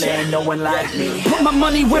kind, there ain't no one like me. Put my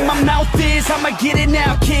money where my mouth is, I'ma get it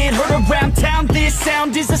now, kid. Heard around town, this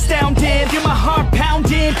sound is astounding. Feel my heart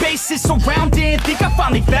pounding, bass is surrounding. Think I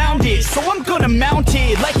finally found it, so I'm gonna mount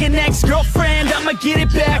it. Like an ex-girlfriend, I'ma get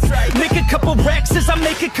it back. Make a couple racks as I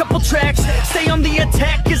make a couple tracks. Stay on the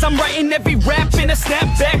attack as I'm writing every rap in a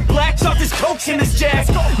snapback. Blacks off this coke and this jack.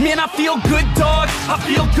 Man, I feel good, dog, I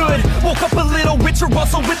feel good. Woke up a little richer,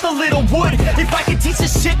 also with a little wood. If I could teach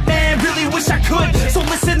this shit, man, really wish I could. So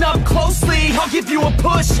listen up closely, I'll give you a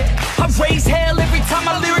push. I raise hell every time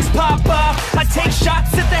my lyrics pop off. I take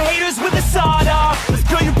shots at the haters with a sawed off.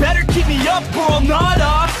 Girl, you better keep me up or I'll nod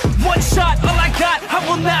off. One shot, all I got, I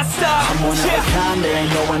will not stop. I'm one of a kind, there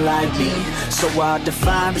ain't no one like me. So hard to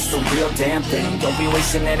find, it's the real damn thing. Don't be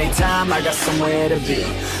wasting any time, I got somewhere to be.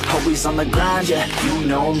 Always on the grind, yeah, you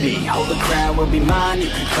know me. Hold the crown will be mine, you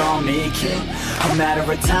can call me king. A matter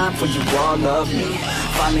of time for you all love me.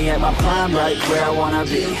 Finally at my prime, right where I wanna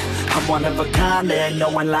be. I'm one of a kind, there ain't no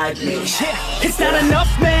one like me. Yeah, it's not enough,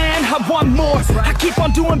 man, I want more. I keep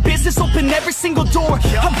on doing business, open every single door.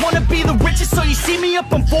 I wanna be the richest, so you see me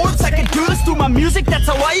up on Forbes. I can do this through my music, that's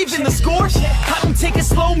how I even the score. I don't take it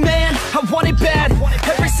slow, man, I want it bad.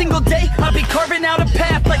 Every single day, I'll be carving out a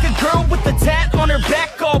path. Like a girl with a tat on her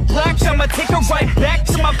back, all black. I'ma take her right back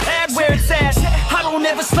to my pad where it's at. I don't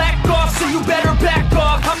ever slack off, so you better back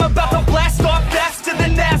off. I'm about to blast off faster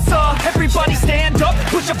than NASA. Everybody stand up,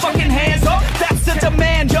 put your fucking hands up, that's the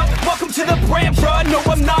demand, yup. Welcome to the brand, bruh, no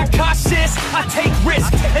I'm not cautious. I take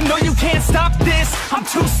risks, and no you can't stop this. I'm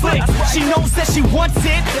too slick, she knows that she wants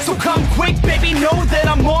it. So come quick, baby, know that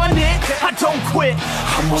I'm on it. I don't quit.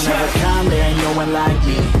 I'm one of a kind, there ain't no one like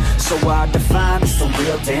me. So hard to find, it's the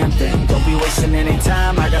real damn thing. Don't be wasting any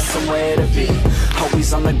time, I got somewhere to be.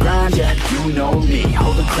 Always on the grind, yeah, you know me.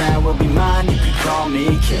 Hold the crown will be mine, you can call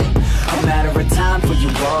me king. A matter of time for you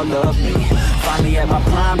all love me. Finally at my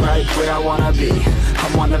prime, right where I wanna be.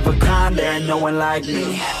 I'm one of a kind, there ain't no one like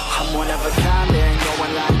me. I'm one of a kind, there ain't no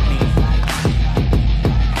one like me.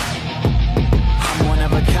 I'm one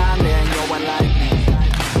of a kind, there ain't no one like me.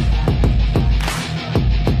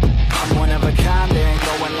 I'm one of a kind, there ain't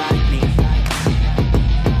no one like me.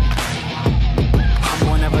 I'm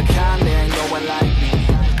one of a kind, there ain't no one like me.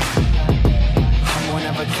 I'm one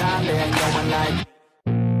of a kind, there ain't no one like me.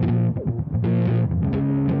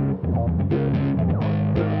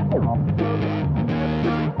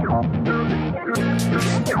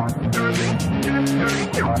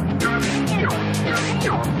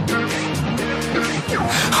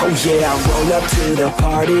 Oh yeah, I roll up to the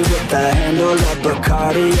party with the handle of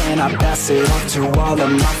Bacardi, and I pass it off to all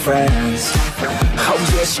of my friends. Oh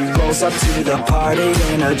yeah, she rolls up to the party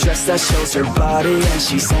in a dress that shows her body, and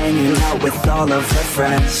she's hanging out with all of her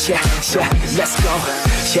friends. Yeah, yeah, let's go.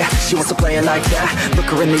 Yeah, she wants to play it like that. Look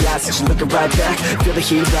her in the eyes and she's looking right back. Feel the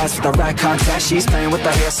heat rise with the right contact. She's playing with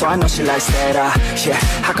her hair, so I know she likes that. Yeah,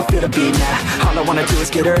 I can feel the beat now. All I wanna do is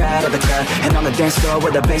get her out of the crowd, and on the dance floor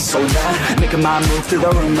with the bass so loud, making my move through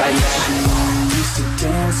the room right now. She used to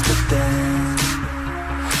dance, but then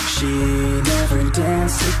she never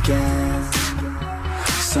danced again.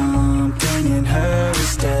 Something in her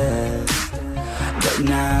is dead, but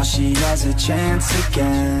now she has a chance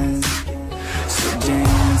again. So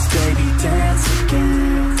dance, baby, dance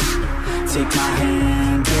again. Take my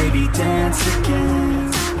hand, baby, dance again.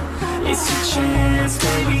 It's your chance,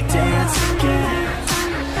 baby, dance again.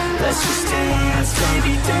 Let's just dance,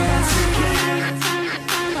 baby, dance again.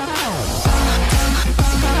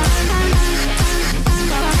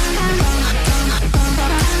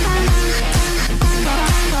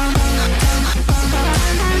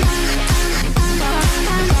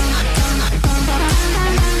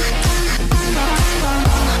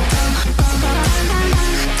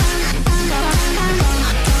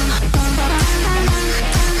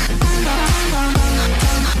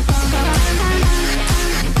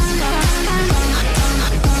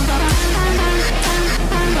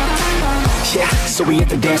 So we hit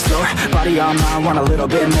the dance floor, body on mine, want a little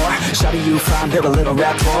bit more. Shawty, you fine, build a little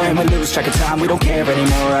rapport, and we lose track of time, we don't care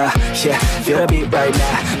anymore. Yeah, feel the beat right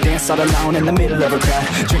now. Dance all alone in the middle of a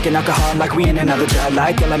crowd, drinking alcohol like we in another drought.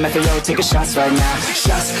 Like LMFAO, taking shots right now.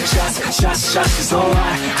 Shots, shots, shots, shots. She's so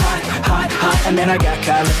hot, hot, hot, hot. And then I got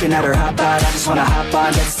caught looking at her hot bod. I just wanna hop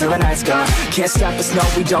on next till the night's gone. Can't stop us, no,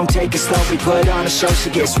 we don't take it slow. We put on a show,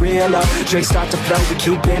 she gets real low. Drinks start to flow, we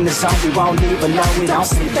keep in the zone. We won't leave alone, we don't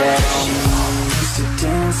sleep at all.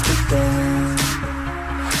 danced, but then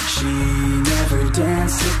she never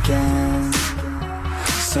danced again.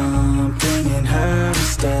 Something in her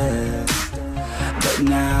was dead, but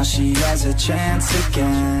now she has a chance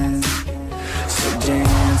again. So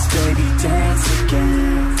dance, baby, dance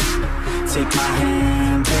again. Take my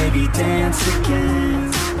hand, baby, dance again.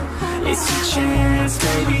 It's your chance,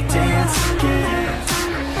 baby, dance again.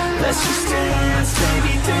 Let's just dance,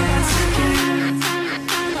 baby, dance again.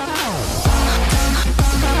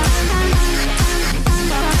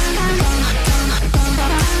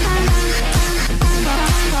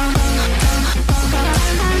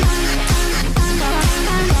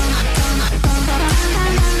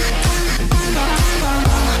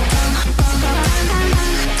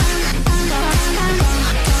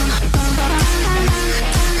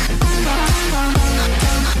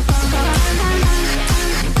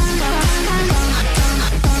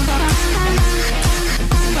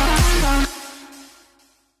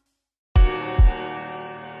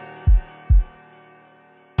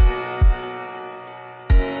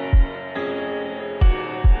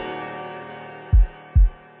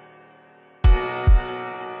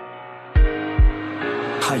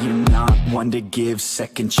 I am not one to give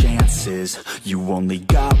second chances. You only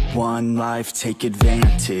got one life, take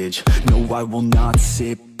advantage. No, I will not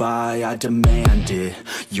sit by, I demand it.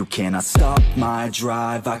 You cannot stop my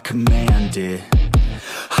drive, I command it.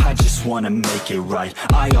 I just wanna make it right,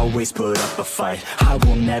 I always put up a fight. I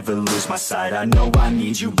will never lose my sight, I know I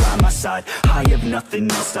need you by my side. I have nothing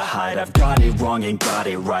else to hide, I've got it wrong and got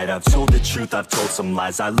it right. I've told the truth, I've told some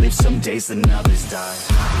lies. I live some days and others die.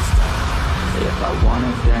 If I want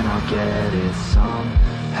it, then I'll get it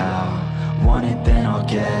somehow. Want it, then I'll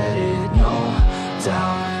get it, no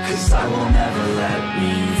doubt. Cause I will never let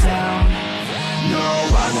me down. No,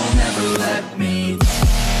 I will never let me down.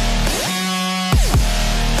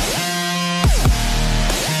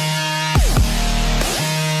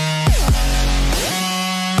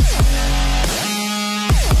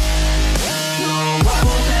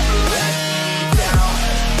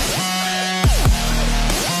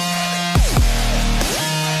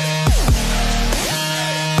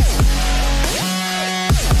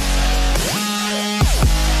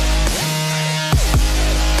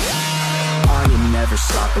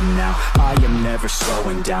 Stopping now, I am never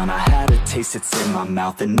slowing down. I had a taste, it's in my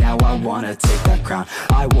mouth, and now I wanna take that crown.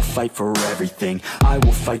 I will fight for everything, I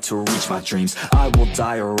will fight to reach my dreams. I will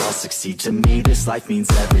die or I'll succeed, to me this life means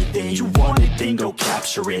everything. You want it, then go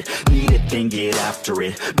capture it. Need it, then get after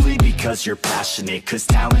it. Bleed because you're passionate, cause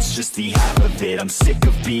talent's just the half of it. I'm sick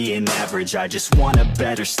of being average, I just want a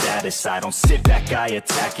better status. I don't sit back, I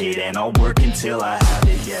attack it, and I'll work until I have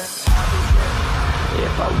it, yeah.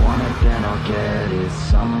 If I want it, then I'll get it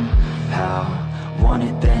somehow. Want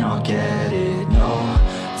it, then I'll get it, no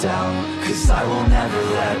doubt. Cause I will never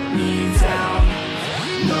let me down.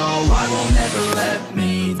 No, I will never let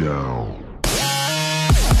me down.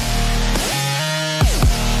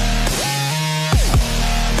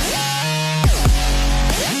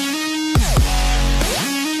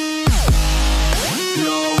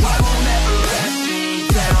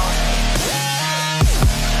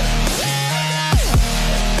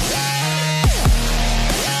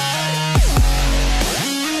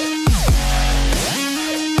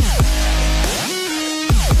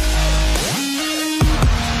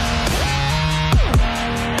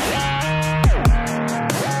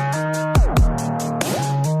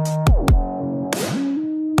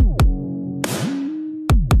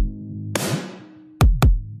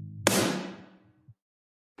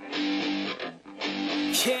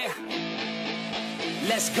 Yeah,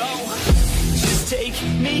 let's go. Just take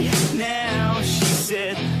me now. She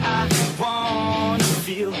said I wanna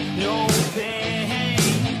feel no pain.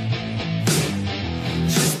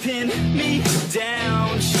 Just pin me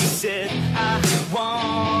down. She said I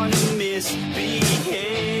wanna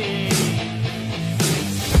misbehave.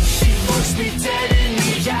 She looks me dead in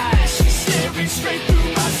the eye. She's staring straight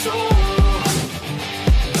through my soul.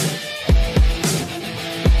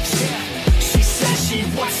 She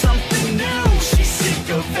wants something new, she's sick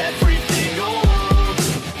of everything old.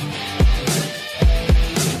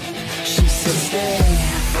 She said stay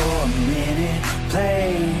for a minute,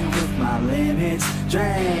 play with my limits,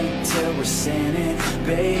 drink till we're sinning,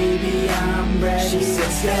 baby I'm ready. She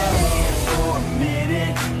said stay for a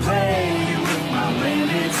minute, play with my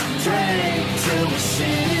limits, drink till we're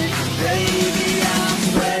sinning, baby I'm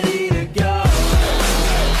ready to go.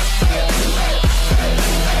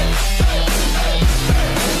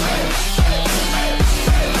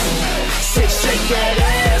 Shake that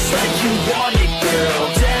ass like you want it, girl.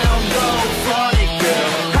 Down low, front it,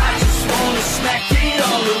 girl. I just wanna smack it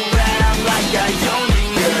all around like I own it.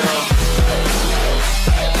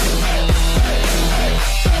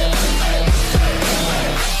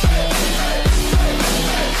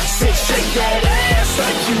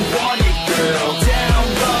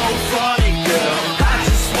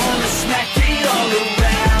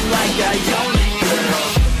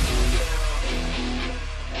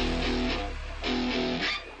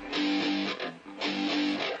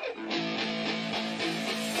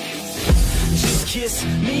 kiss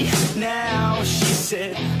me now. She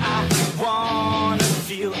said, I wanna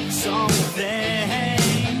feel something.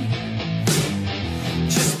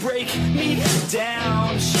 Just break me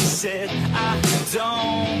down. She said, I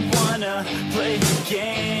don't wanna play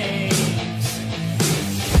games.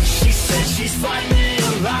 She said she's finally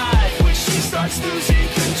alive when she starts losing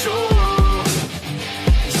control.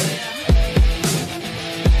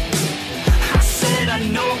 I said I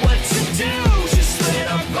know what to do, just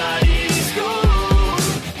let our bodies go.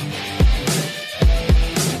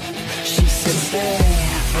 She said stay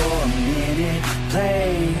for a minute,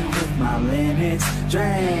 play with my limits,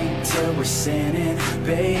 drink till we're sinning,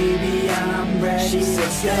 baby I'm ready. She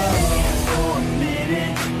said stay for a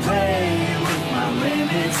minute, play with my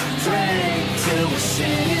limits, drink till we're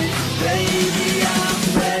sinning, baby I'm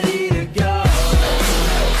ready to go.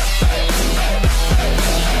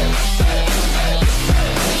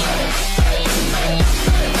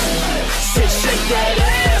 Say shake that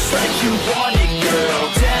ass like you want it, girl,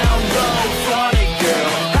 down low, front it,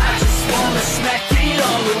 girl. I just wanna smack it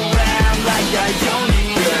all around like I own it,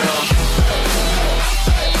 girl.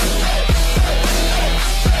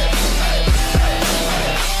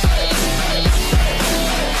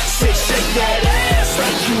 Say shake that ass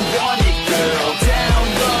like you want it, girl, down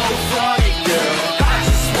low, front it, girl. I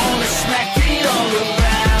just wanna smack it all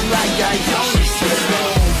around like I own it,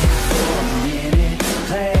 girl. For a minute,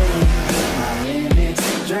 play with my limits,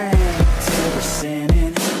 drink till we're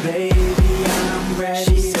sinning, baby I'm ready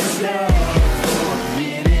to stay. For a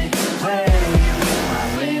minute, play with my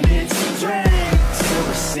limits, drink till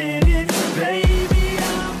we're sinning, baby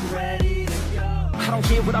I'm ready to go. I don't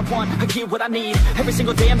get what I want, I get what I need. Every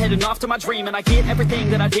single day I'm heading off to my dream, and I get everything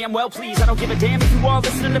that I damn well please. I don't give a damn if you all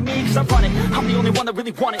listening to me, cause I run it. I'm the only one that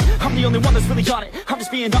really want it, I'm the only one that's really on it. I'm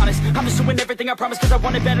just being honest, I'm just doing everything I promise, cause I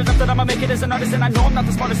want it bad enough that I'ma make it as an artist. And I know I'm not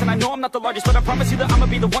the smartest, and I know I'm not the largest, but I promise you that I'ma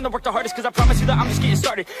be the one that worked the hardest, cause I promise you that I'm just getting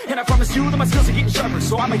started. And I promise you that my skills are getting sharper,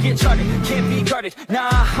 so I'ma get charted, can't be guarded. Nah,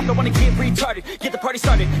 I'm the one to get retarded, get the party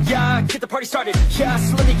started, yeah, get the party started, yeah,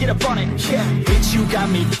 so let me get up on it, yeah. Bitch, you got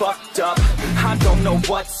me fucked up, I don't know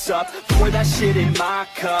what's up, pour that shit in my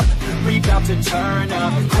cup, we bout to turn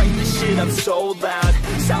up, crank this shit up so loud,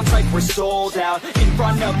 sounds like we're sold out, in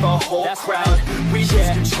front of a whole crowd, we lose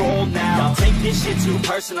control now. I'll take this shit too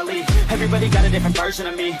personally, everybody got a different version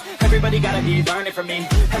of me, everybody gotta be learning from me,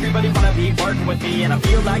 everybody wanna be working with me, and I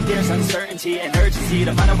feel like there's uncertainty and urgency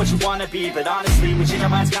to find out what you wanna be, but honestly, we change our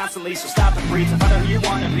minds constantly, so stop and breathe to find out who you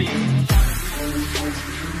wanna be.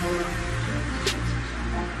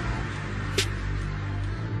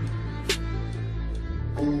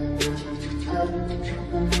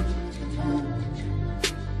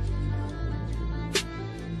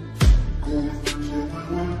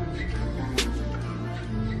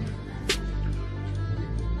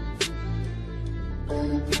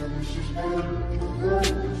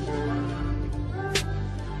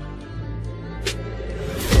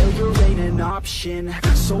 Failure ain't an option,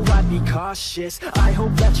 so I'd be cautious. I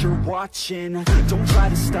hope that you're watching, don't try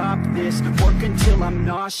to stop this, work until I'm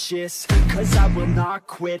nauseous, cause I will not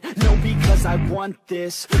quit, no, because I want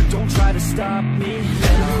this. Don't try to stop me,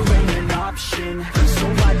 failure ain't an option, so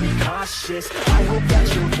I'd be cautious. I hope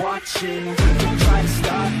that you're watching, don't try to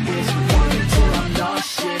stop this, work until I'm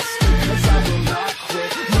nauseous, cause I will not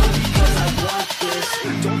quit, no, because I want this.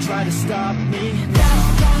 Don't try to stop me now.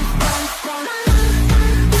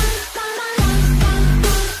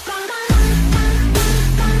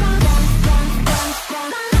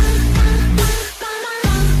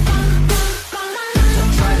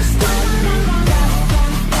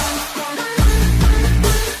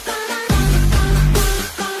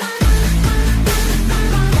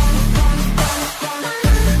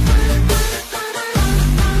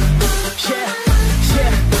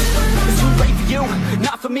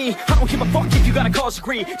 Me, I don't give a fuck if you got a college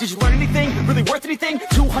degree. Did you learn anything? Really worth anything?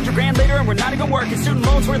 200 grand later and we're not even working. Student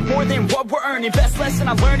loans worth more than what we're earning. Best lesson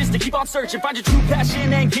I learned is to keep on searching. Find your true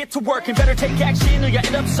passion and get to work. And better take action or you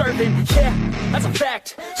end up serving. Yeah, that's a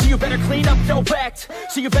fact. So you better clean up your act.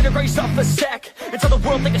 So you better raise up a sack and tell the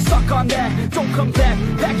world they can suck on that. Don't come back,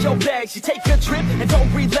 pack your bags. You take a trip and don't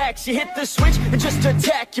relax. You hit the switch and just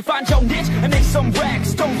attack. You find your niche and make some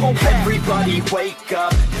racks. Don't hold back. Everybody wake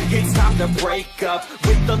up, it's time to break up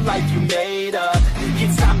with the life you made up.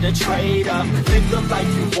 It's time to trade up, live the life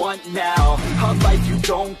you want now, a life you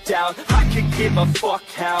don't doubt. I could give a fuck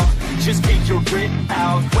how, just get your grit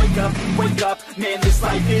out. Wake up, man, this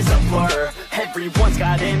life is a blur. Everyone's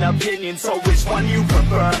got an opinion, so which one you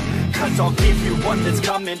prefer? Cause I'll give you one that's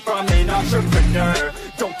coming from an entrepreneur.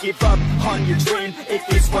 Don't give up on your dream if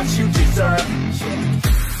it's what you deserve.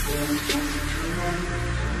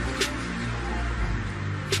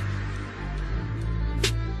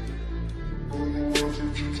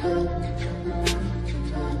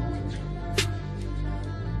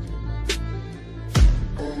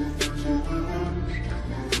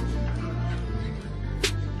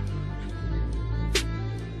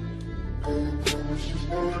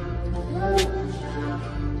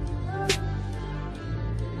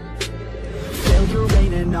 Failure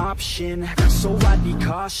ain't an option, so I'd be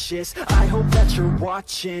cautious. I hope that you're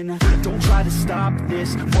watching. Don't try to stop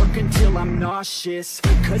this, work until I'm nauseous.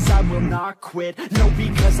 Cause I will not quit, no,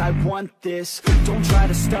 because I want this. Don't try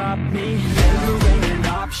to stop me, failure ain't an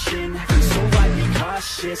option, so I'd be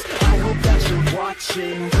cautious. I hope that you're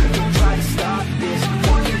watching. Don't try to stop this,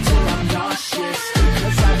 work until I'm nauseous.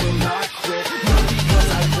 Cause I will not quit, no, because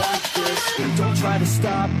I want this. Don't try to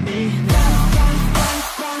stop me now.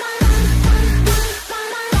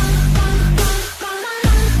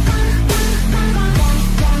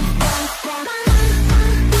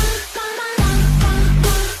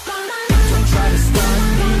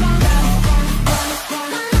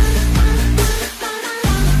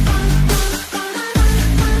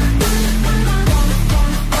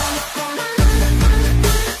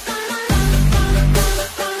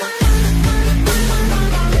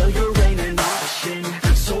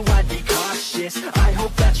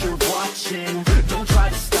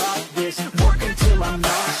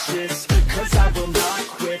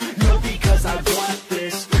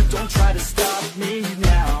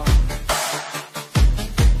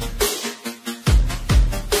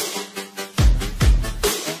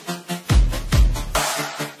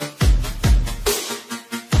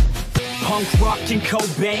 Punk rock and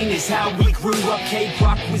Cobain is how we grew up.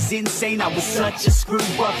 K-rock was insane, I was such a screw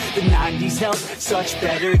up. The 90s held such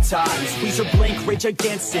better times. Weezer, Blink, Rage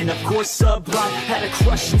Against, and of course Sublime. Had a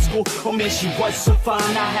crush in school, oh man she was so fine.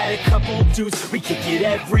 I had a couple dudes, we kick it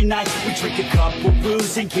every night. We drink a couple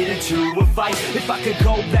brews and get into a fight. If I could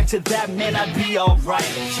go back to that, man, I'd be alright.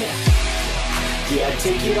 Yeah, I'd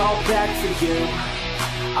take it all back for you.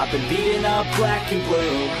 I've been beating up black and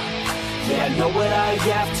blue. Yeah, I know what I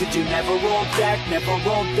have to do. Never roll back,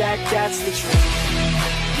 that's the truth.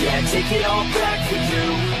 Yeah, take it all back for you.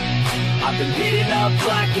 I've been beating up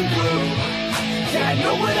black and blue. Yeah, I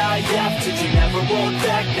know what I have to do. Never roll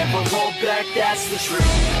back, that's the truth.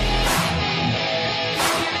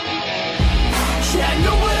 Yeah, I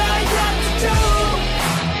know what I have to do.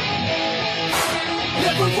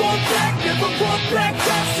 Never roll back,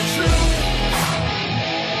 that's the truth.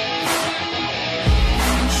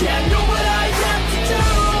 Yeah, I know what I have to do.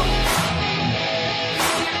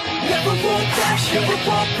 Never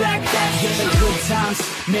roll back, that's the good times,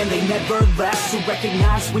 man, they never last. So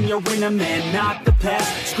recognize when you're in a man, not the past.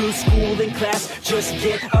 Screw school and class, just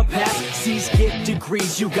get a pass. C's get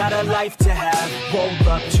degrees, you got a life to have. Roll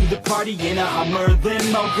up to the party in a Hummer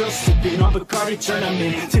limo. Girls sipping on Bacardi, turn them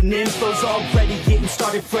into nymphos. Already getting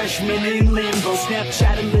started, freshmen in limbo.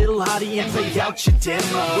 Snapchat a little hottie and play out your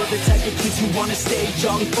demo. We're the type of kids who wanna stay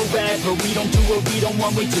young forever. We don't do what we don't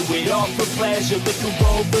want, we do it all for pleasure. Liquor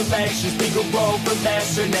over lectures, bigger over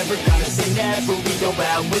lesser. Never gonna say never, we go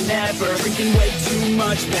out whenever. Drinking way too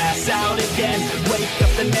much, pass out again. Wake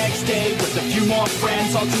up the next day with a few more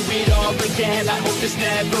friends. I'll do it all again, I hope this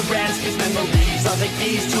never ends. Cause memories are the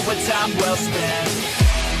keys to a time well spent.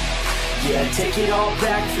 Yeah, take it all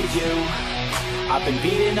back for you. I've been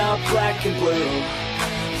beating up black and blue.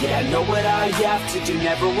 Yeah, I know what I have to do.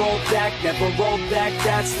 Never roll back,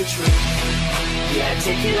 that's the truth. Yeah,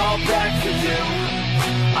 take it all back for you.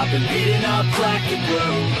 I've been beating up black and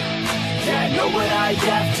blue. Yeah, I know what I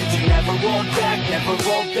have to do. Never roll back,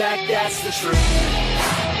 that's the truth.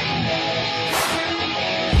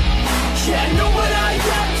 Yeah, I know what I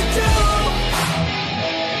have to do.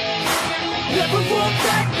 Never roll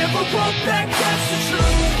back, that's the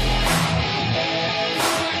truth.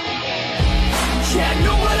 Yeah, I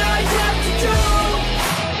know what I have to do.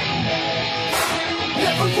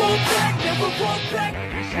 Never roll back.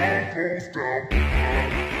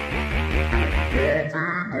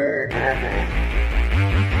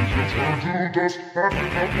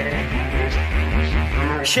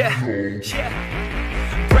 Yeah.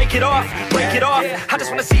 Break it off. I just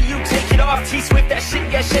wanna see you take it off. T-Swift, that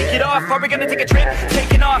shit, yeah, shake it off. Are we gonna take a trip?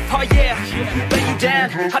 Taking off, oh yeah. Lay you down.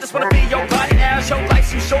 I just wanna be your body now. Your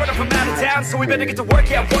life's too short, I'm from out of town, so we better get to work,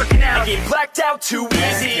 yeah, working out. I get blacked out too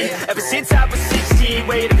easy. Ever since I was 16,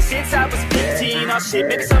 wait, ever since I was 15. Oh shit,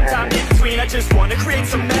 maybe sometime in between. I just wanna create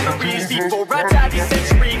some memories before I die this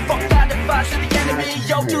century. Fuck 9 to 5 to the enemy.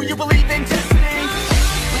 Yo, do you believe in destiny?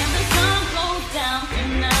 When the sun goes down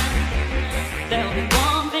tonight, there'll be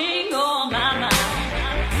one thing on my mind.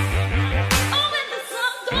 Oh, when the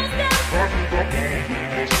sun goes down,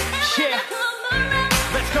 Yeah,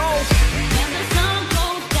 let's go. when the sun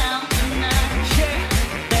goes down tonight, Yeah,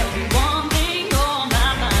 there'll be one thing on my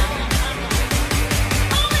mind.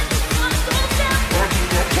 Oh, when the sun goes down, 1,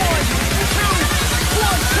 2,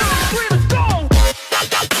 1, 2, 3, let's go.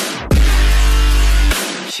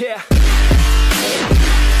 Yeah.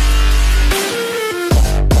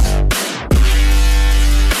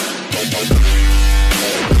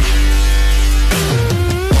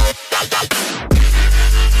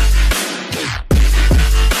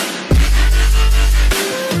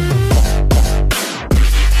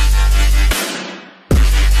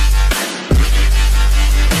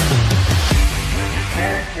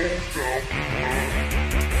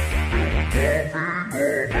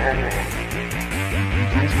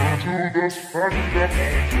 Yeah,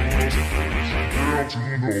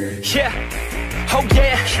 oh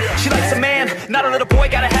yeah, she likes a man, not a little boy,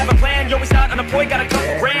 gotta have a plan. Yo, he's not unemployed, got a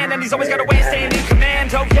couple grand, and he's always got a way of staying in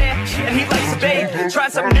command. Oh yeah, and he likes a babe,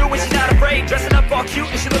 trying something new and she's not afraid. Dressing up all cute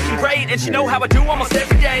and she looking great, and she know how I do almost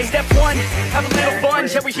every day. Step one, have a little fun,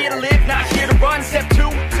 yeah, we here to live, not here to run. Step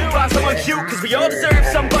two, find someone cute, cause we all deserve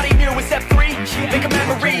somebody new. And step three, make a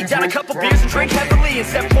memory, down a couple beers and drink heavily. And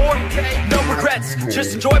step four, no regrets,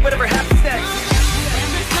 just enjoy whatever happens next. When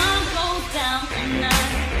the sun goes down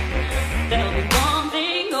tonight, there'll be one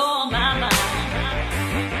thing on my mind.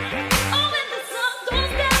 Oh, when the sun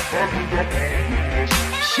goes down,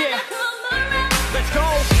 Yeah, come around. let's go.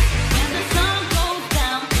 When the sun goes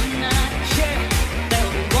down tonight, Yeah,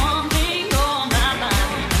 there'll be one thing on my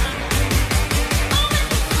mind. Oh, when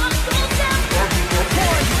the sun goes down. 1,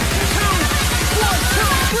 2, 1, 2,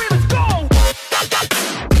 3, let's go.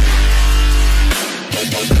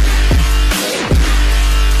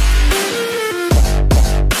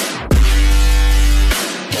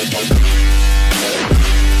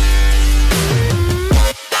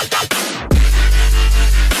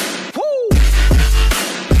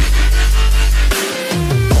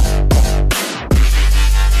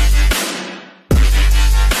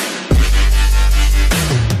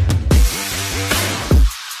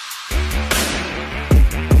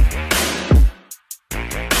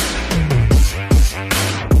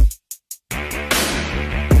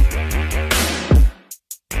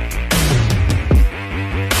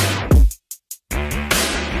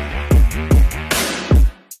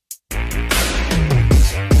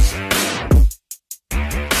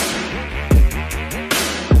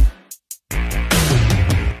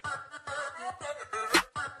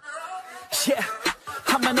 Yeah,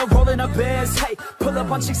 I'm in a rolling a biz, hey, pull up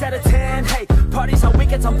on 6 out of 10, hey, parties on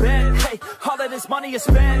weekends I'm bent, hey, all of this money is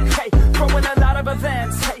spent, hey, throwing a lot of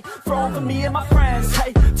events, hey, throwing for me and my friends,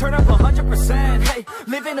 hey, turn up 100%, hey,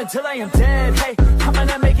 living until I am dead, hey, I'm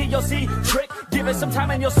gonna make it, you'll see, trick, give it some time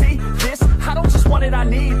and you'll see, this, I don't just want it, I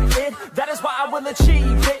need it, that is why I will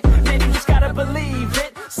achieve it, man, you just gotta believe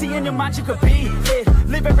it, see in your mind you could be it,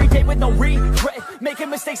 live every day with no regret, making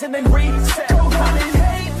mistakes and then reset, go on and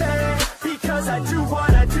hate me, because I do what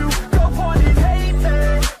I do. Go on and hate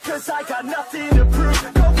me, cause I got nothing to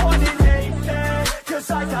prove. Go on and hate me, cause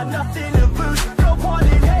I got nothing to lose. Go on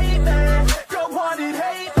and hate me, go on and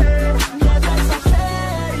hate me. Yeah, that's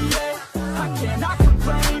okay, yeah. I cannot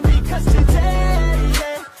complain because today,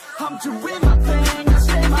 yeah, I'm doing my thing, I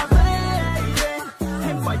stay my lane, yeah,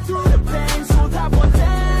 and fight through the pain so that one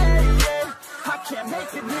day, yeah, I can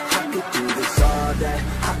make it now. I could do this all day,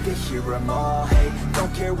 I could hear them all hate.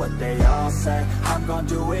 Don't care what they all say, I'm gon'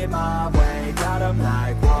 do it my way. Got 'em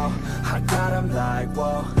like, whoa, I got 'em like,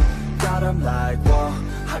 whoa, got 'em like, whoa,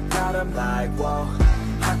 I got 'em like, whoa.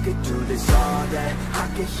 I could do this all day, I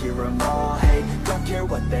could hear them all hate. Don't care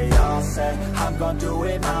what they all say, I'm gon' do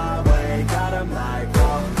it my way. Got 'em like,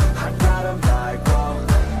 whoa, I got 'em like, whoa,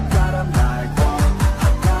 got 'em like, whoa, I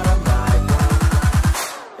got 'em like, whoa,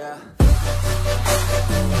 yeah.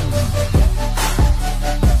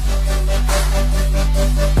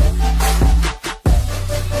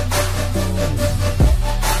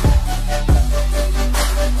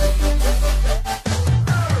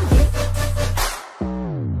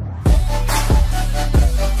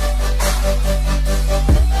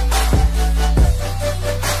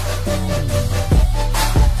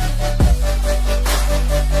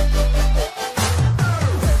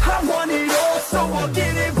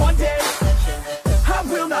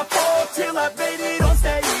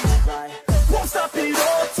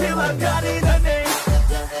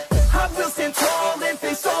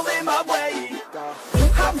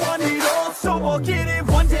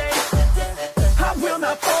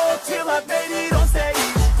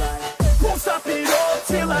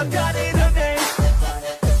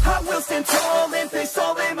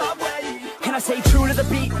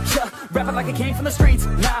 Rapping like I came from the streets,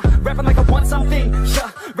 nah. Rapping like I want something,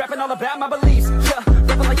 yeah. Rapping all about my beliefs, yeah.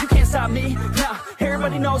 Rapping like you can't stop me, nah.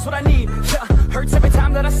 Everybody knows what I need, yeah. Hurts every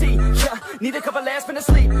time that I see, yeah. Need a couple last minutes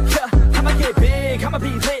sleep, yeah. I'ma get big, I'ma be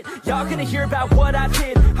lit. Y'all gonna hear about what I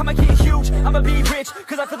did. I'ma get huge, I'ma be rich.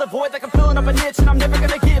 Cause I feel the void like I'm filling up a niche. And I'm never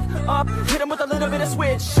gonna give up, hit them with a little bit of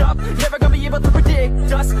switch up. Never gonna be able to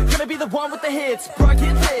predict us. Gonna be the one with the hits, bro,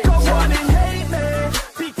 get lit. Go on and hate me,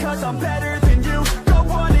 because I'm better than you. Go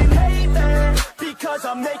on and hate me, because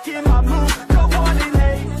I'm making my move. Go on and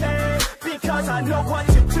hate me, because I know what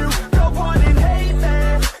to do. Go on and hate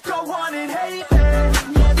me, go on and hate me.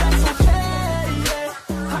 Yeah, that's okay,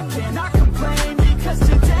 yeah. I cannot complain, because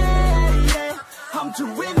today, yeah, I'm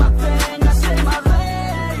doing my thing. I stay my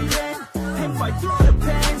lane, and fight through the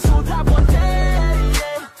pain so that one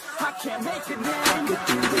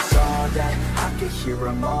can hear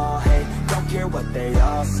them all hate, don't care what they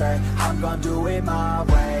all say. I'm gonna do it my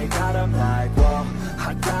way. Got them like, whoa,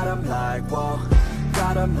 I got them like, whoa.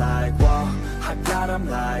 Got them like, whoa, I got them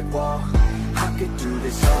like, whoa. I could do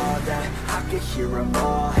this all day, I could hear them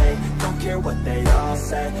all hate, don't care what they all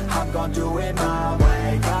say. I'm gonna do it my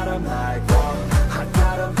way. Got them like, whoa, I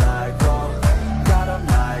got them like, whoa. Got them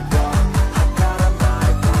like, whoa, I got them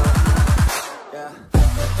like, whoa. Yeah.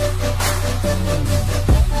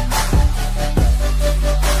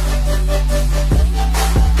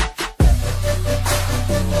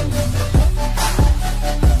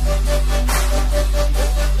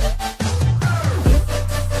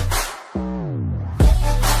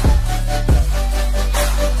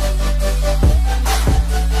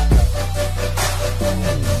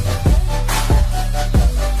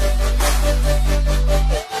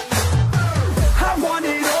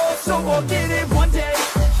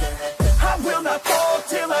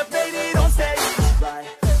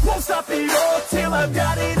 I've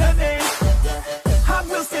got it a name. I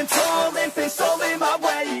will stand tall and face all in my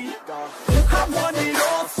way. I want it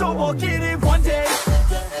all, so I'll get it one day.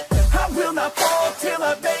 I will not fall till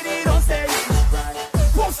I've made it on stage.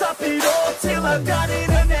 Won't stop it all till I've got it